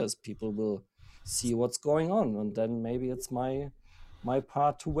 2-3 years people will see what's going on, and then maybe it's my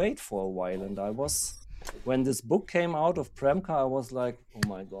part to wait for a while. And I was, when this book came out of Premka, I was like, oh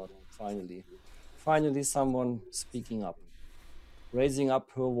my God, finally someone speaking up, raising up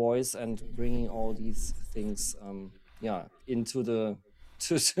her voice and bringing all these things into the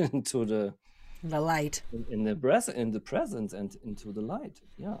into the light, in the presence and into the light.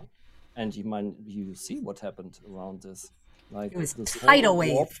 Yeah. And you see what happened around this, like it was this tidal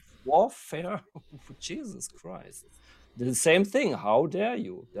wave warfare. Jesus Christ, the same thing. How dare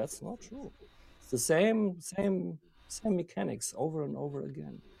you? That's not true. It's the same mechanics over and over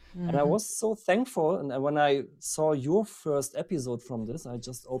again. And I was so thankful. And when I saw your first episode from this, I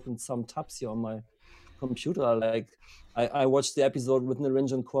just opened some tabs here on my computer. Like I watched the episode with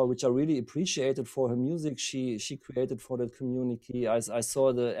Niranjan Kaur, which I really appreciated for her music she created for that community. I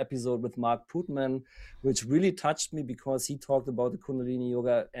saw the episode with Mark Putman, which really touched me because he talked about the Kundalini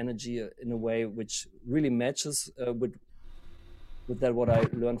Yoga energy in a way which really matches with that what I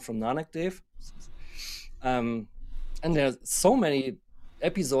learned from Nanak Dev. And there's so many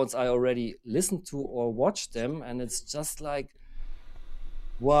episodes I already listened to or watched them, and it's just like,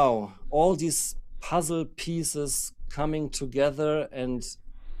 wow, all these puzzle pieces coming together, and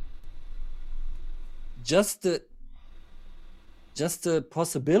just the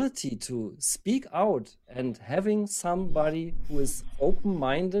possibility to speak out and having somebody who is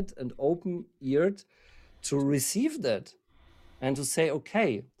open-minded and open-eared to receive that and to say,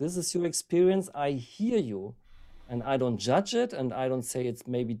 okay, this is your experience, I hear you, and I don't judge it, and I don't say it's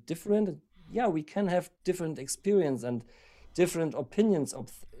maybe different. Yeah, we can have different experience and different opinions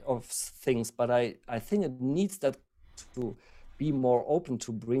of things, but I think it needs that to be more open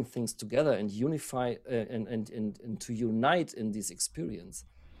to bring things together and unify and to unite in this experience.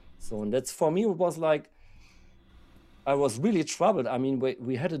 So, and that's, for me, it was like, I was really troubled. I mean,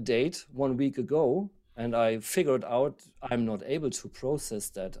 we had a date 1 week ago, and I figured out I'm not able to process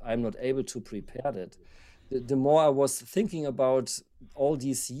that. I'm not able to prepare that. The more I was thinking about all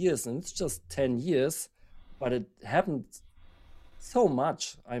these years, and it's just 10 years, but it happened so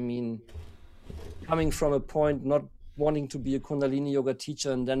much. I mean, coming from a point not wanting to be a Kundalini Yoga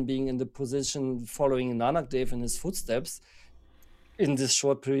teacher and then being in the position following Nanak Dev in his footsteps in this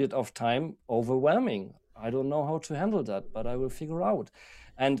short period of time, overwhelming. I don't know how to handle that, but I will figure out.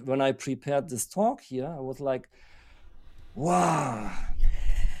 And when I prepared this talk here, I was like, wow,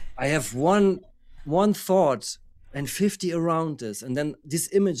 I have one thought and 50 around this, and then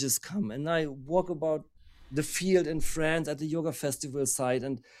these images come, and I walk about the field in France at the yoga festival site,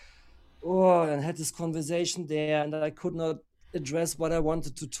 and had this conversation there, and I could not address what I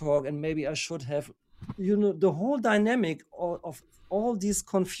wanted to talk, and maybe I should have, the whole dynamic of all these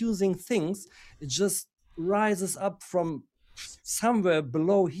confusing things, it just rises up from somewhere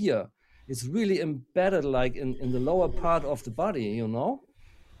below here. It's really embedded like in the lower part of the body,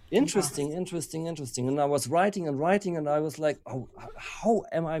 Interesting. And I was writing, and I was like, oh, how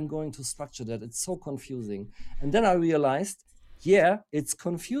am I going to structure that? It's so confusing. And then I realized, yeah, it's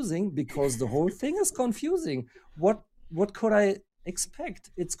confusing because the whole thing is confusing. What could I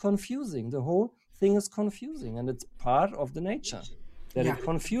expect? It's confusing. The whole thing is confusing, and it's part of the nature that it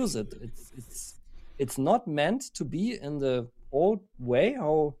confuses it. It's not meant to be in the old way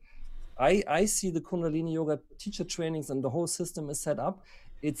how I see the Kundalini Yoga teacher trainings and the whole system is set up.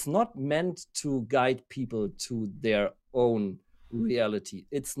 It's not meant to guide people to their own reality.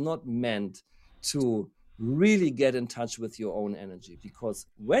 It's not meant to really get in touch with your own energy, because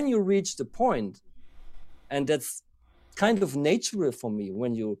when you reach the point, and that's kind of natural for me,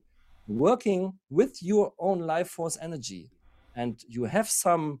 when you're working with your own life force energy and you have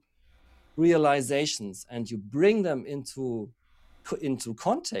some realizations and you bring them into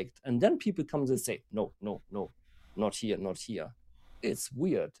contact, and then people come and say, no, not here. It's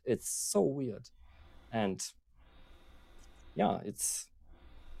weird. It's so weird. And yeah, it's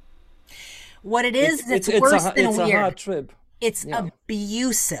what it is. It's worse than it's weird. A hard trip. It's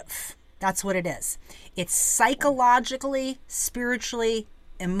abusive. That's what it is. It's psychologically, spiritually,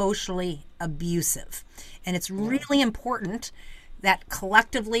 emotionally abusive. And it's really important that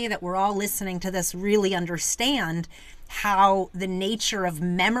collectively, that we're all listening to this, really understand how the nature of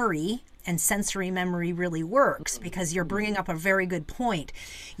memory and sensory memory really works, because you're bringing up a very good point.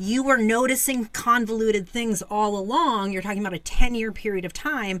 You were noticing convoluted things all along. You're talking about a 10-year period of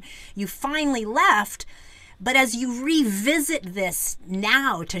time. You finally left, But as you revisit this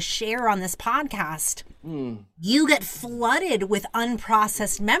now to share on this podcast, you get flooded with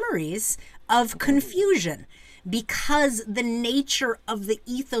unprocessed memories of confusion, because the nature of the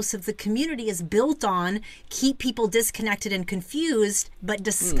ethos of the community is built on keep people disconnected and confused, but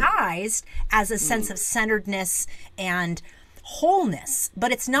disguised as a sense of centeredness and wholeness.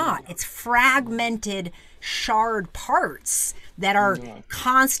 But it's not. It's fragmented, shard parts that are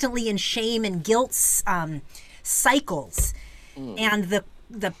constantly in shame and guilt cycles. And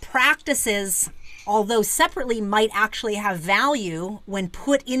the practices, although separately might actually have value when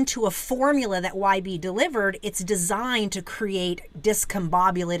put into a formula that YB delivered, it's designed to create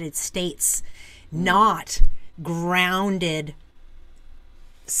discombobulated states, not grounded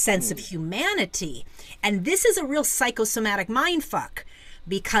sense of humanity. And this is a real psychosomatic mindfuck,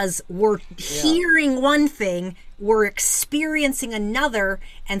 because we're hearing one thing, we're experiencing another,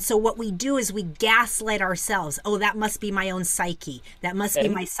 and so what we do is we gaslight ourselves. Oh, that must be my own psyche. That must be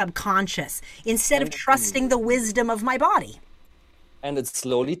my subconscious, instead of trusting the wisdom of my body. And it's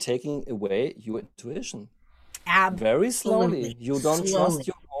slowly taking away your intuition. Absolutely. Very slowly. You don't trust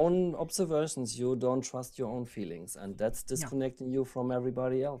your own observations. You don't trust your own feelings. And that's disconnecting you from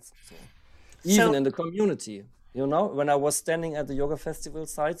everybody else. So, even in the community. You know, when I was standing at the yoga festival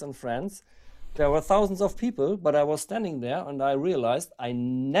sites in France, there were thousands of people, but I was standing there and I realized I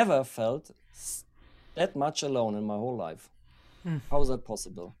never felt that much alone in my whole life. How is that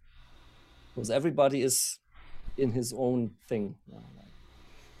possible? Because everybody is in his own thing.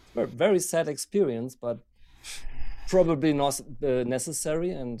 Very sad experience, but probably not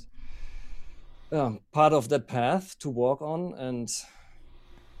necessary and part of that path to walk on. And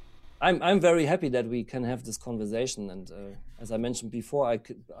I'm very happy that we can have this conversation. And as I mentioned before,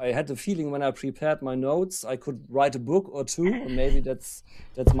 I had the feeling when I prepared my notes, I could write a book or two, or maybe that's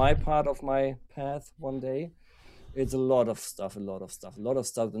my part of my path one day. It's a lot of stuff,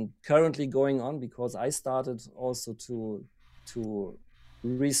 and currently going on, because I started also to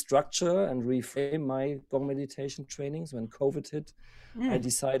restructure and reframe my Gong meditation trainings when COVID hit. I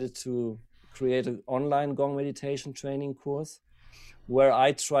decided to create an online Gong meditation training course, where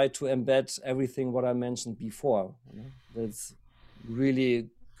I try to embed everything what I mentioned before. It's really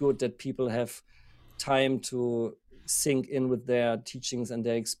good that people have time to sink in with their teachings and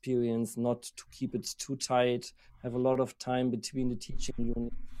their experience, not to keep it too tight, have a lot of time between the teaching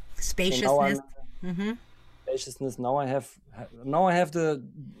units. Spaciousness. Spaciousness. Now I have the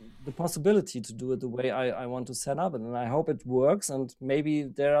possibility to do it the way I want to set up it, and I hope it works. And maybe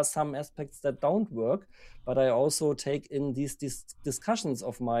there are some aspects that don't work, but I also take in these discussions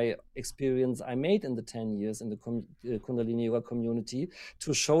of my experience I made in the 10 years in the Kundalini Yoga community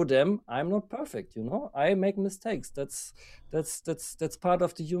to show them I'm not perfect. You know, I make mistakes. That's part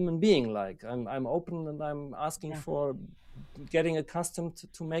of the human being. Like I'm open and I'm asking for getting accustomed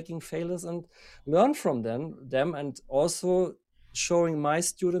to making failures and learn from them, and also showing my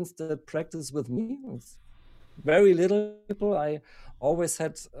students that practice with me. It's very little people. I always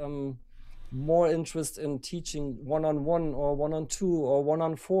had more interest in teaching one-on-one or one-on-two or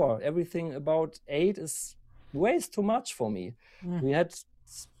one-on-4. Everything about 8 is way too much for me. We had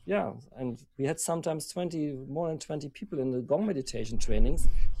sometimes more than 20 people in the Gong meditation trainings.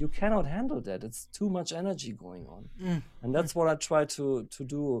 You cannot handle that. It's too much energy going on. And that's what I try to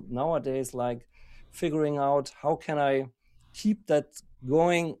do nowadays, like figuring out how can I keep that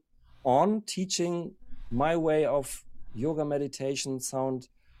going on, teaching my way of yoga meditation sound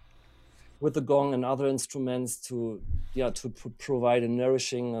with the gong and other instruments to provide a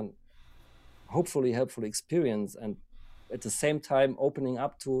nourishing and hopefully helpful experience, and at the same time opening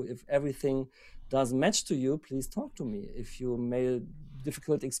up to, if everything doesn't match to you, please talk to me. If you made a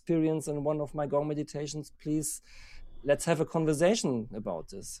difficult experience in one of my Gong meditations, please let's have a conversation about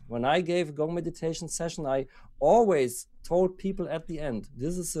this. When I gave a Gong meditation session, I always told people at the end,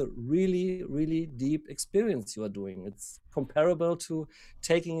 this is a really, really deep experience you are doing. It's comparable to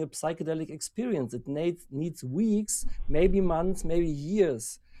taking a psychedelic experience. It needs weeks, maybe months, maybe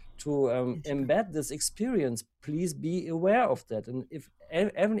years to embed this experience. Please be aware of that. And if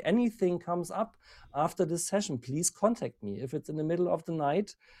anything comes up after this session, please contact me. If it's in the middle of the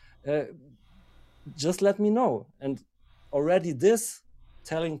night, just let me know. And already this,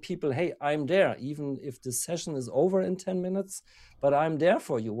 telling people, hey, I'm there, even if the session is over in 10 minutes, but I'm there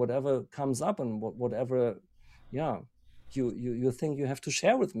for you, whatever comes up and whatever, you think you have to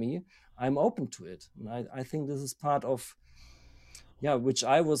share with me, I'm open to it. And I think this is part of, which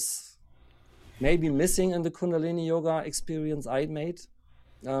I was maybe missing in the Kundalini Yoga experience I made,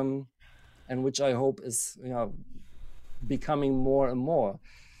 and which I hope is becoming more and more.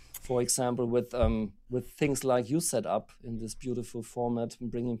 For example, with things like you set up in this beautiful format,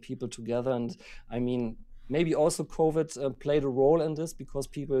 bringing people together. And I mean, maybe also COVID played a role in this, because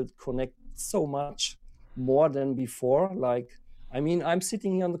people connect so much more than before. Like, I mean, I'm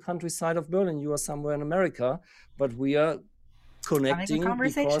sitting here on the countryside of Berlin, you are somewhere in America, but we are Having a connecting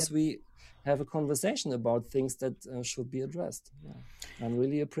conversation. because we have a conversation about things that should be addressed. Yeah, I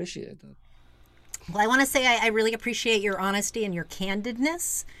really appreciate that. Well, I want to say I really appreciate your honesty and your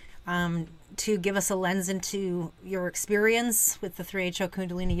candidness, to give us a lens into your experience with the 3HO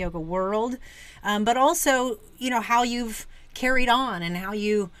Kundalini Yoga world, but also, how you've carried on and how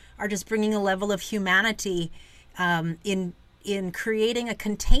you are just bringing a level of humanity, in creating a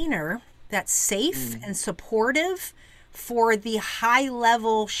container that's safe and supportive for the high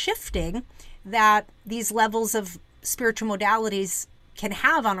level shifting that these levels of spiritual modalities can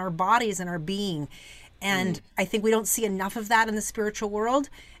have on our bodies and our being. And I think we don't see enough of that in the spiritual world.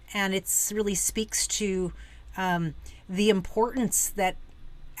 And it's really speaks to the importance that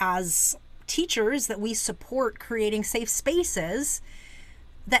as teachers that we support creating safe spaces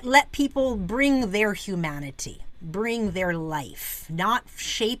that let people bring their humanity, bring their life, not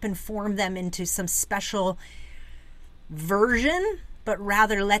shape and form them into some special version, but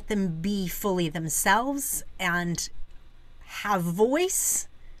rather let them be fully themselves and have voice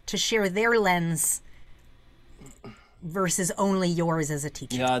to share their lens versus only yours as a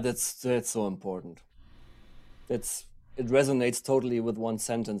teacher. Yeah, that's so important. It resonates totally with one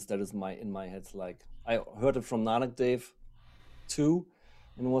sentence that is in my head. Like, I heard it from Nanak Dev too,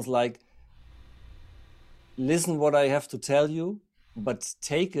 and it was like, listen what I have to tell you, but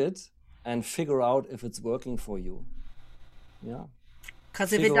take it and figure out if it's working for you. Yeah.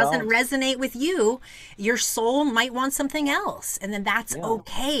 Because if it Figure doesn't out. resonate with you, your soul might want something else. And then that's Yeah.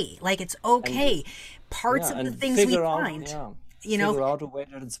 okay. Like, it's And okay. Parts yeah, of the and things we figure out, find, yeah, you figure know, out a way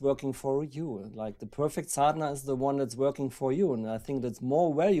that it's working for you. Like, the perfect sadhana is the one that's working for you. And I think that's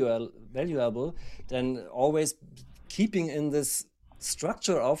more valuable than always keeping in this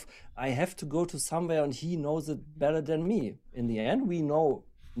structure of, I have to go to somewhere and he knows it better than me. In the end, we know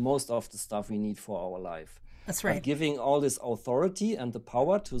most of the stuff we need for our life. that's But right. giving all this authority and the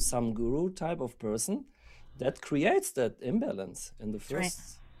power to some guru type of person, that creates that imbalance in the That's right.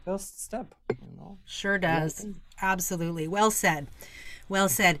 first step, you know. Sure Yeah. does. Absolutely. Well said. Well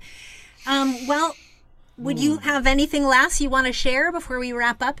said. Well, would you have anything last you want to share before we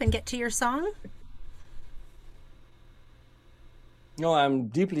wrap up and get to your song? No, I'm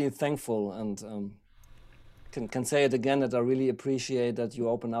deeply thankful, and can say it again, that I really appreciate that you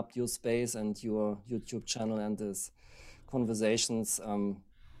open up your space and your YouTube channel and this conversations,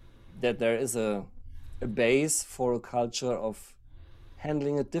 that there is a base for a culture of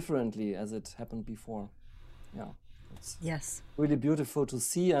handling it differently as it happened before. Yeah, it's Yes. really beautiful to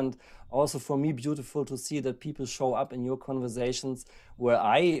see, and also for me beautiful to see that people show up in your conversations where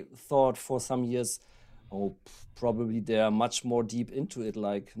I thought for some years, oh, probably they are much more deep into it,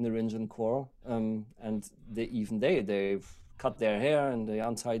 like Niranjan Kaur, and they've cut their hair and they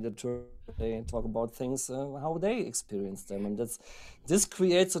untie the turban. They talk about things how they experience them, and this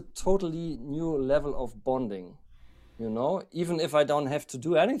creates a totally new level of bonding. You know, even if I don't have to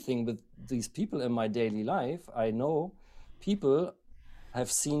do anything with these people in my daily life, I know people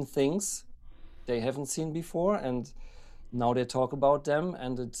have seen things they haven't seen before, and now they talk about them,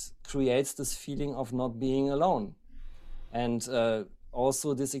 and it creates this feeling of not being alone. And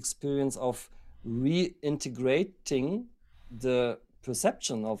also this experience of reintegrating the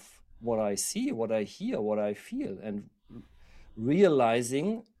perception of what I see, what I hear, what I feel, and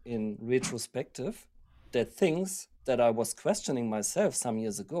realizing in retrospective that things that I was questioning myself some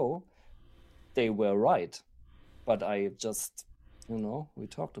years ago, they were right. But I just, we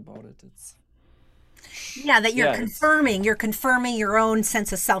talked about it. Yeah, that Yeah, it's, you're confirming your own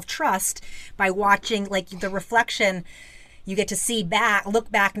sense of self-trust by watching like the reflection. You get to look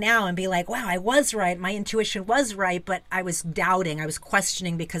back now and be like, wow, I was right. My intuition was right, but I was doubting. I was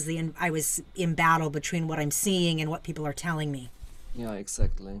questioning because I was in battle between what I'm seeing and what people are telling me. yeah,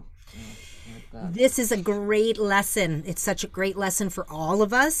 exactly. Yeah, like that. This is a great lesson. It's such a great lesson for all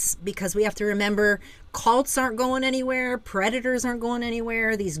of us because we have to remember cults aren't going anywhere, predators aren't going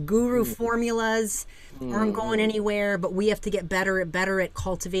anywhere, these guru formulas aren't going anywhere, but we have to get better at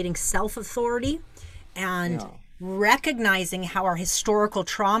cultivating self-authority and Yeah. recognizing how our historical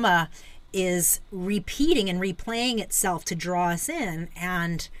trauma is repeating and replaying itself to draw us in.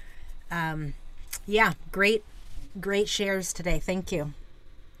 And yeah, great shares today. Thank you.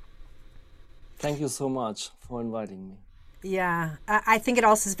 Thank you so much for inviting me. Yeah, I think it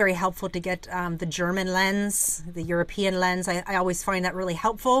also is very helpful to get the German lens, the European lens. I always find that really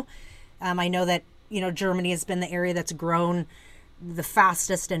helpful. I know that, Germany has been the area that's grown the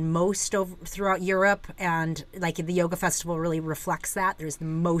fastest and most throughout Europe. And like the yoga festival really reflects that. There's the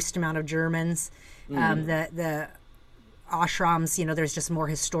most amount of Germans. The ashrams, there's just more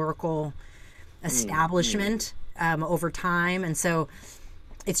historical establishment over time. And so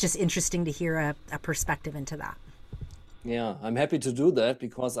it's just interesting to hear a perspective into that. Yeah, I'm happy to do that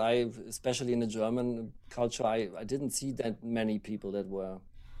because especially in the German culture, I didn't see that many people that were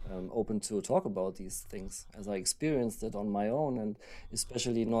open to talk about these things as I experienced it on my own, and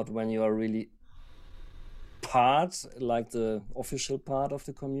especially not when you are really like the official part of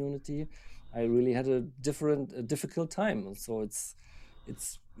the community. I really had a difficult time. So it's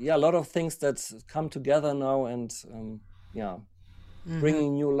a lot of things that come together now, and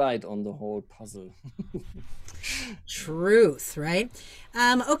bringing new light on the whole puzzle. Truth, right?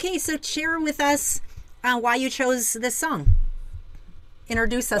 Okay, so share with us why you chose this song.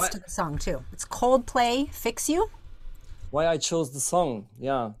 Introduce us to the song too. It's Coldplay, Fix You. Why I chose the song?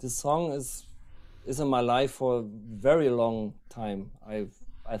 Yeah, this song is in my life for a very long time. I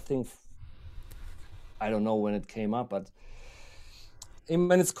think I don't know when it came up, but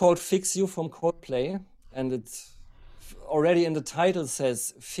when it's called Fix You from Coldplay, and it's already in the title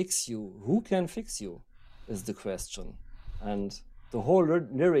says fix you. Who can fix you is the question. And the whole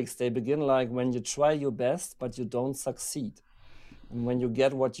lyrics, they begin like, when you try your best, but you don't succeed. And when you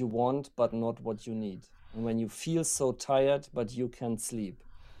get what you want, but not what you need. And when you feel so tired, but you can't sleep,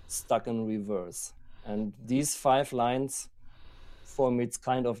 stuck in reverse. And these 5 lines, for me, it's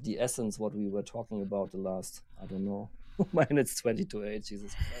kind of the essence what we were talking about the last, I don't know, minutes 20 to 8,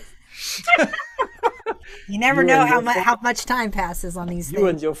 Jesus Christ. You never know how much time passes on these things. You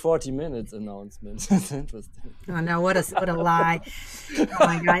and your 40 minutes announcement. That's interesting. Oh no, what a lie. Oh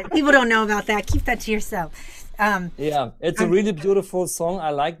my God. People don't know about that. Keep that to yourself. Yeah, it's a really beautiful song.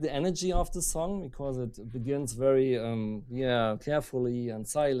 I like the energy of the song because it begins very carefully and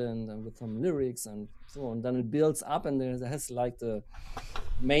silent and with some lyrics and so on. Then it builds up, and there has like the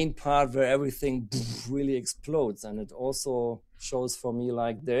main part where everything really explodes. And it also shows for me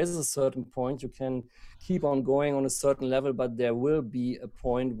like there is a certain point you can keep on going on a certain level, but there will be a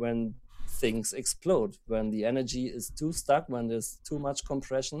point when things explode, when the energy is too stuck, when there's too much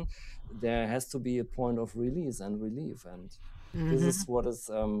compression. There has to be a point of release and relief, and this is what is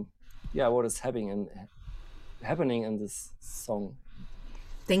happening in this song.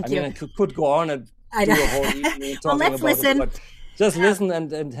 Thank you. I mean, I could go on and do a whole evening talking let's listen. It, but just listen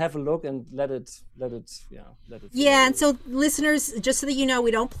and have a look and let it. Yeah, and so listeners, just so that you know, we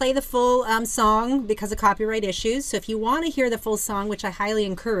don't play the full song because of copyright issues. So if you want to hear the full song, which I highly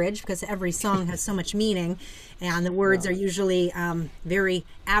encourage because every song has so much meaning, and the words are usually very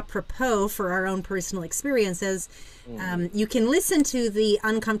apropos for our own personal experiences, you can listen to the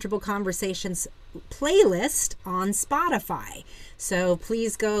Uncomfortable Conversations playlist on Spotify. So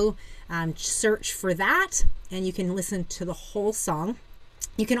please go search for that, and you can listen to the whole song.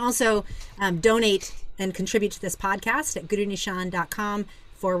 You can also donate and contribute to this podcast at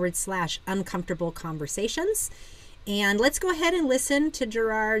gurunishan.com/uncomfortable conversations. And let's go ahead and listen to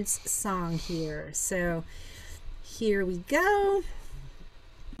Gerard's song here. So here we go.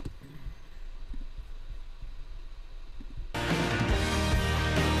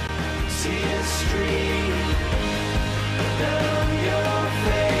 See a stream down your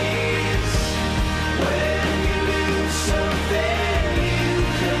face. When you lose something you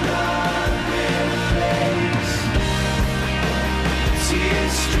cannot replace. See a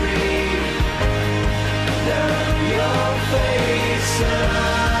stream down your face.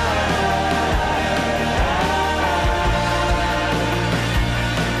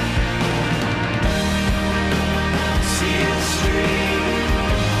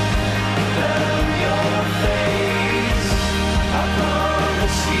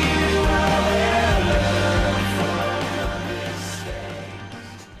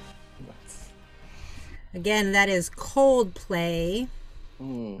 Again, that is Coldplay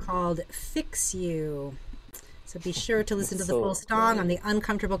called Fix You. So be sure to listen to the full song on the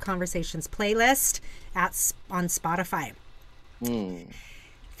Uncomfortable Conversations playlist on Spotify.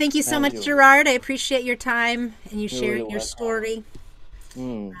 Thank you so much, Gerard. I appreciate your time and you sharing your story.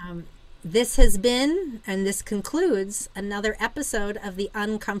 This has been, and this concludes, another episode of the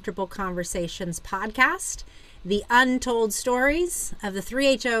Uncomfortable Conversations podcast, the untold stories of the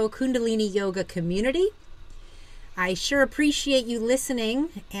 3HO Kundalini Yoga community. I sure appreciate you listening,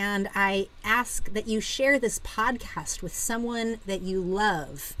 and I ask that you share this podcast with someone that you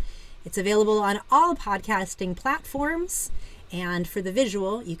love. It's available on all podcasting platforms. And for the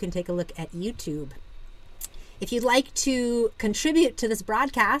visual, you can take a look at YouTube. If you'd like to contribute to this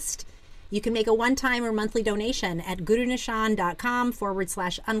broadcast, you can make a one-time or monthly donation at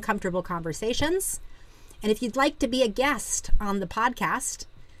gurunishan.com/uncomfortable conversations. And if you'd like to be a guest on the podcast,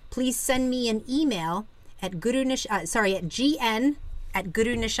 please send me an email at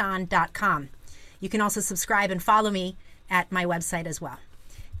gn@gurunishan.com. You can also subscribe and follow me at my website as well.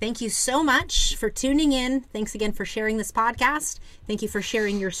 Thank you so much for tuning in. Thanks again for sharing this podcast. Thank you for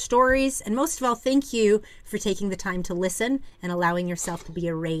sharing your stories. And most of all, thank you for taking the time to listen and allowing yourself to be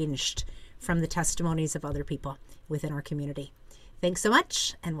arranged from the testimonies of other people within our community. Thanks so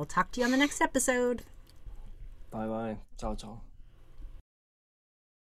much, and we'll talk to you on the next episode. Bye-bye. Ciao, ciao.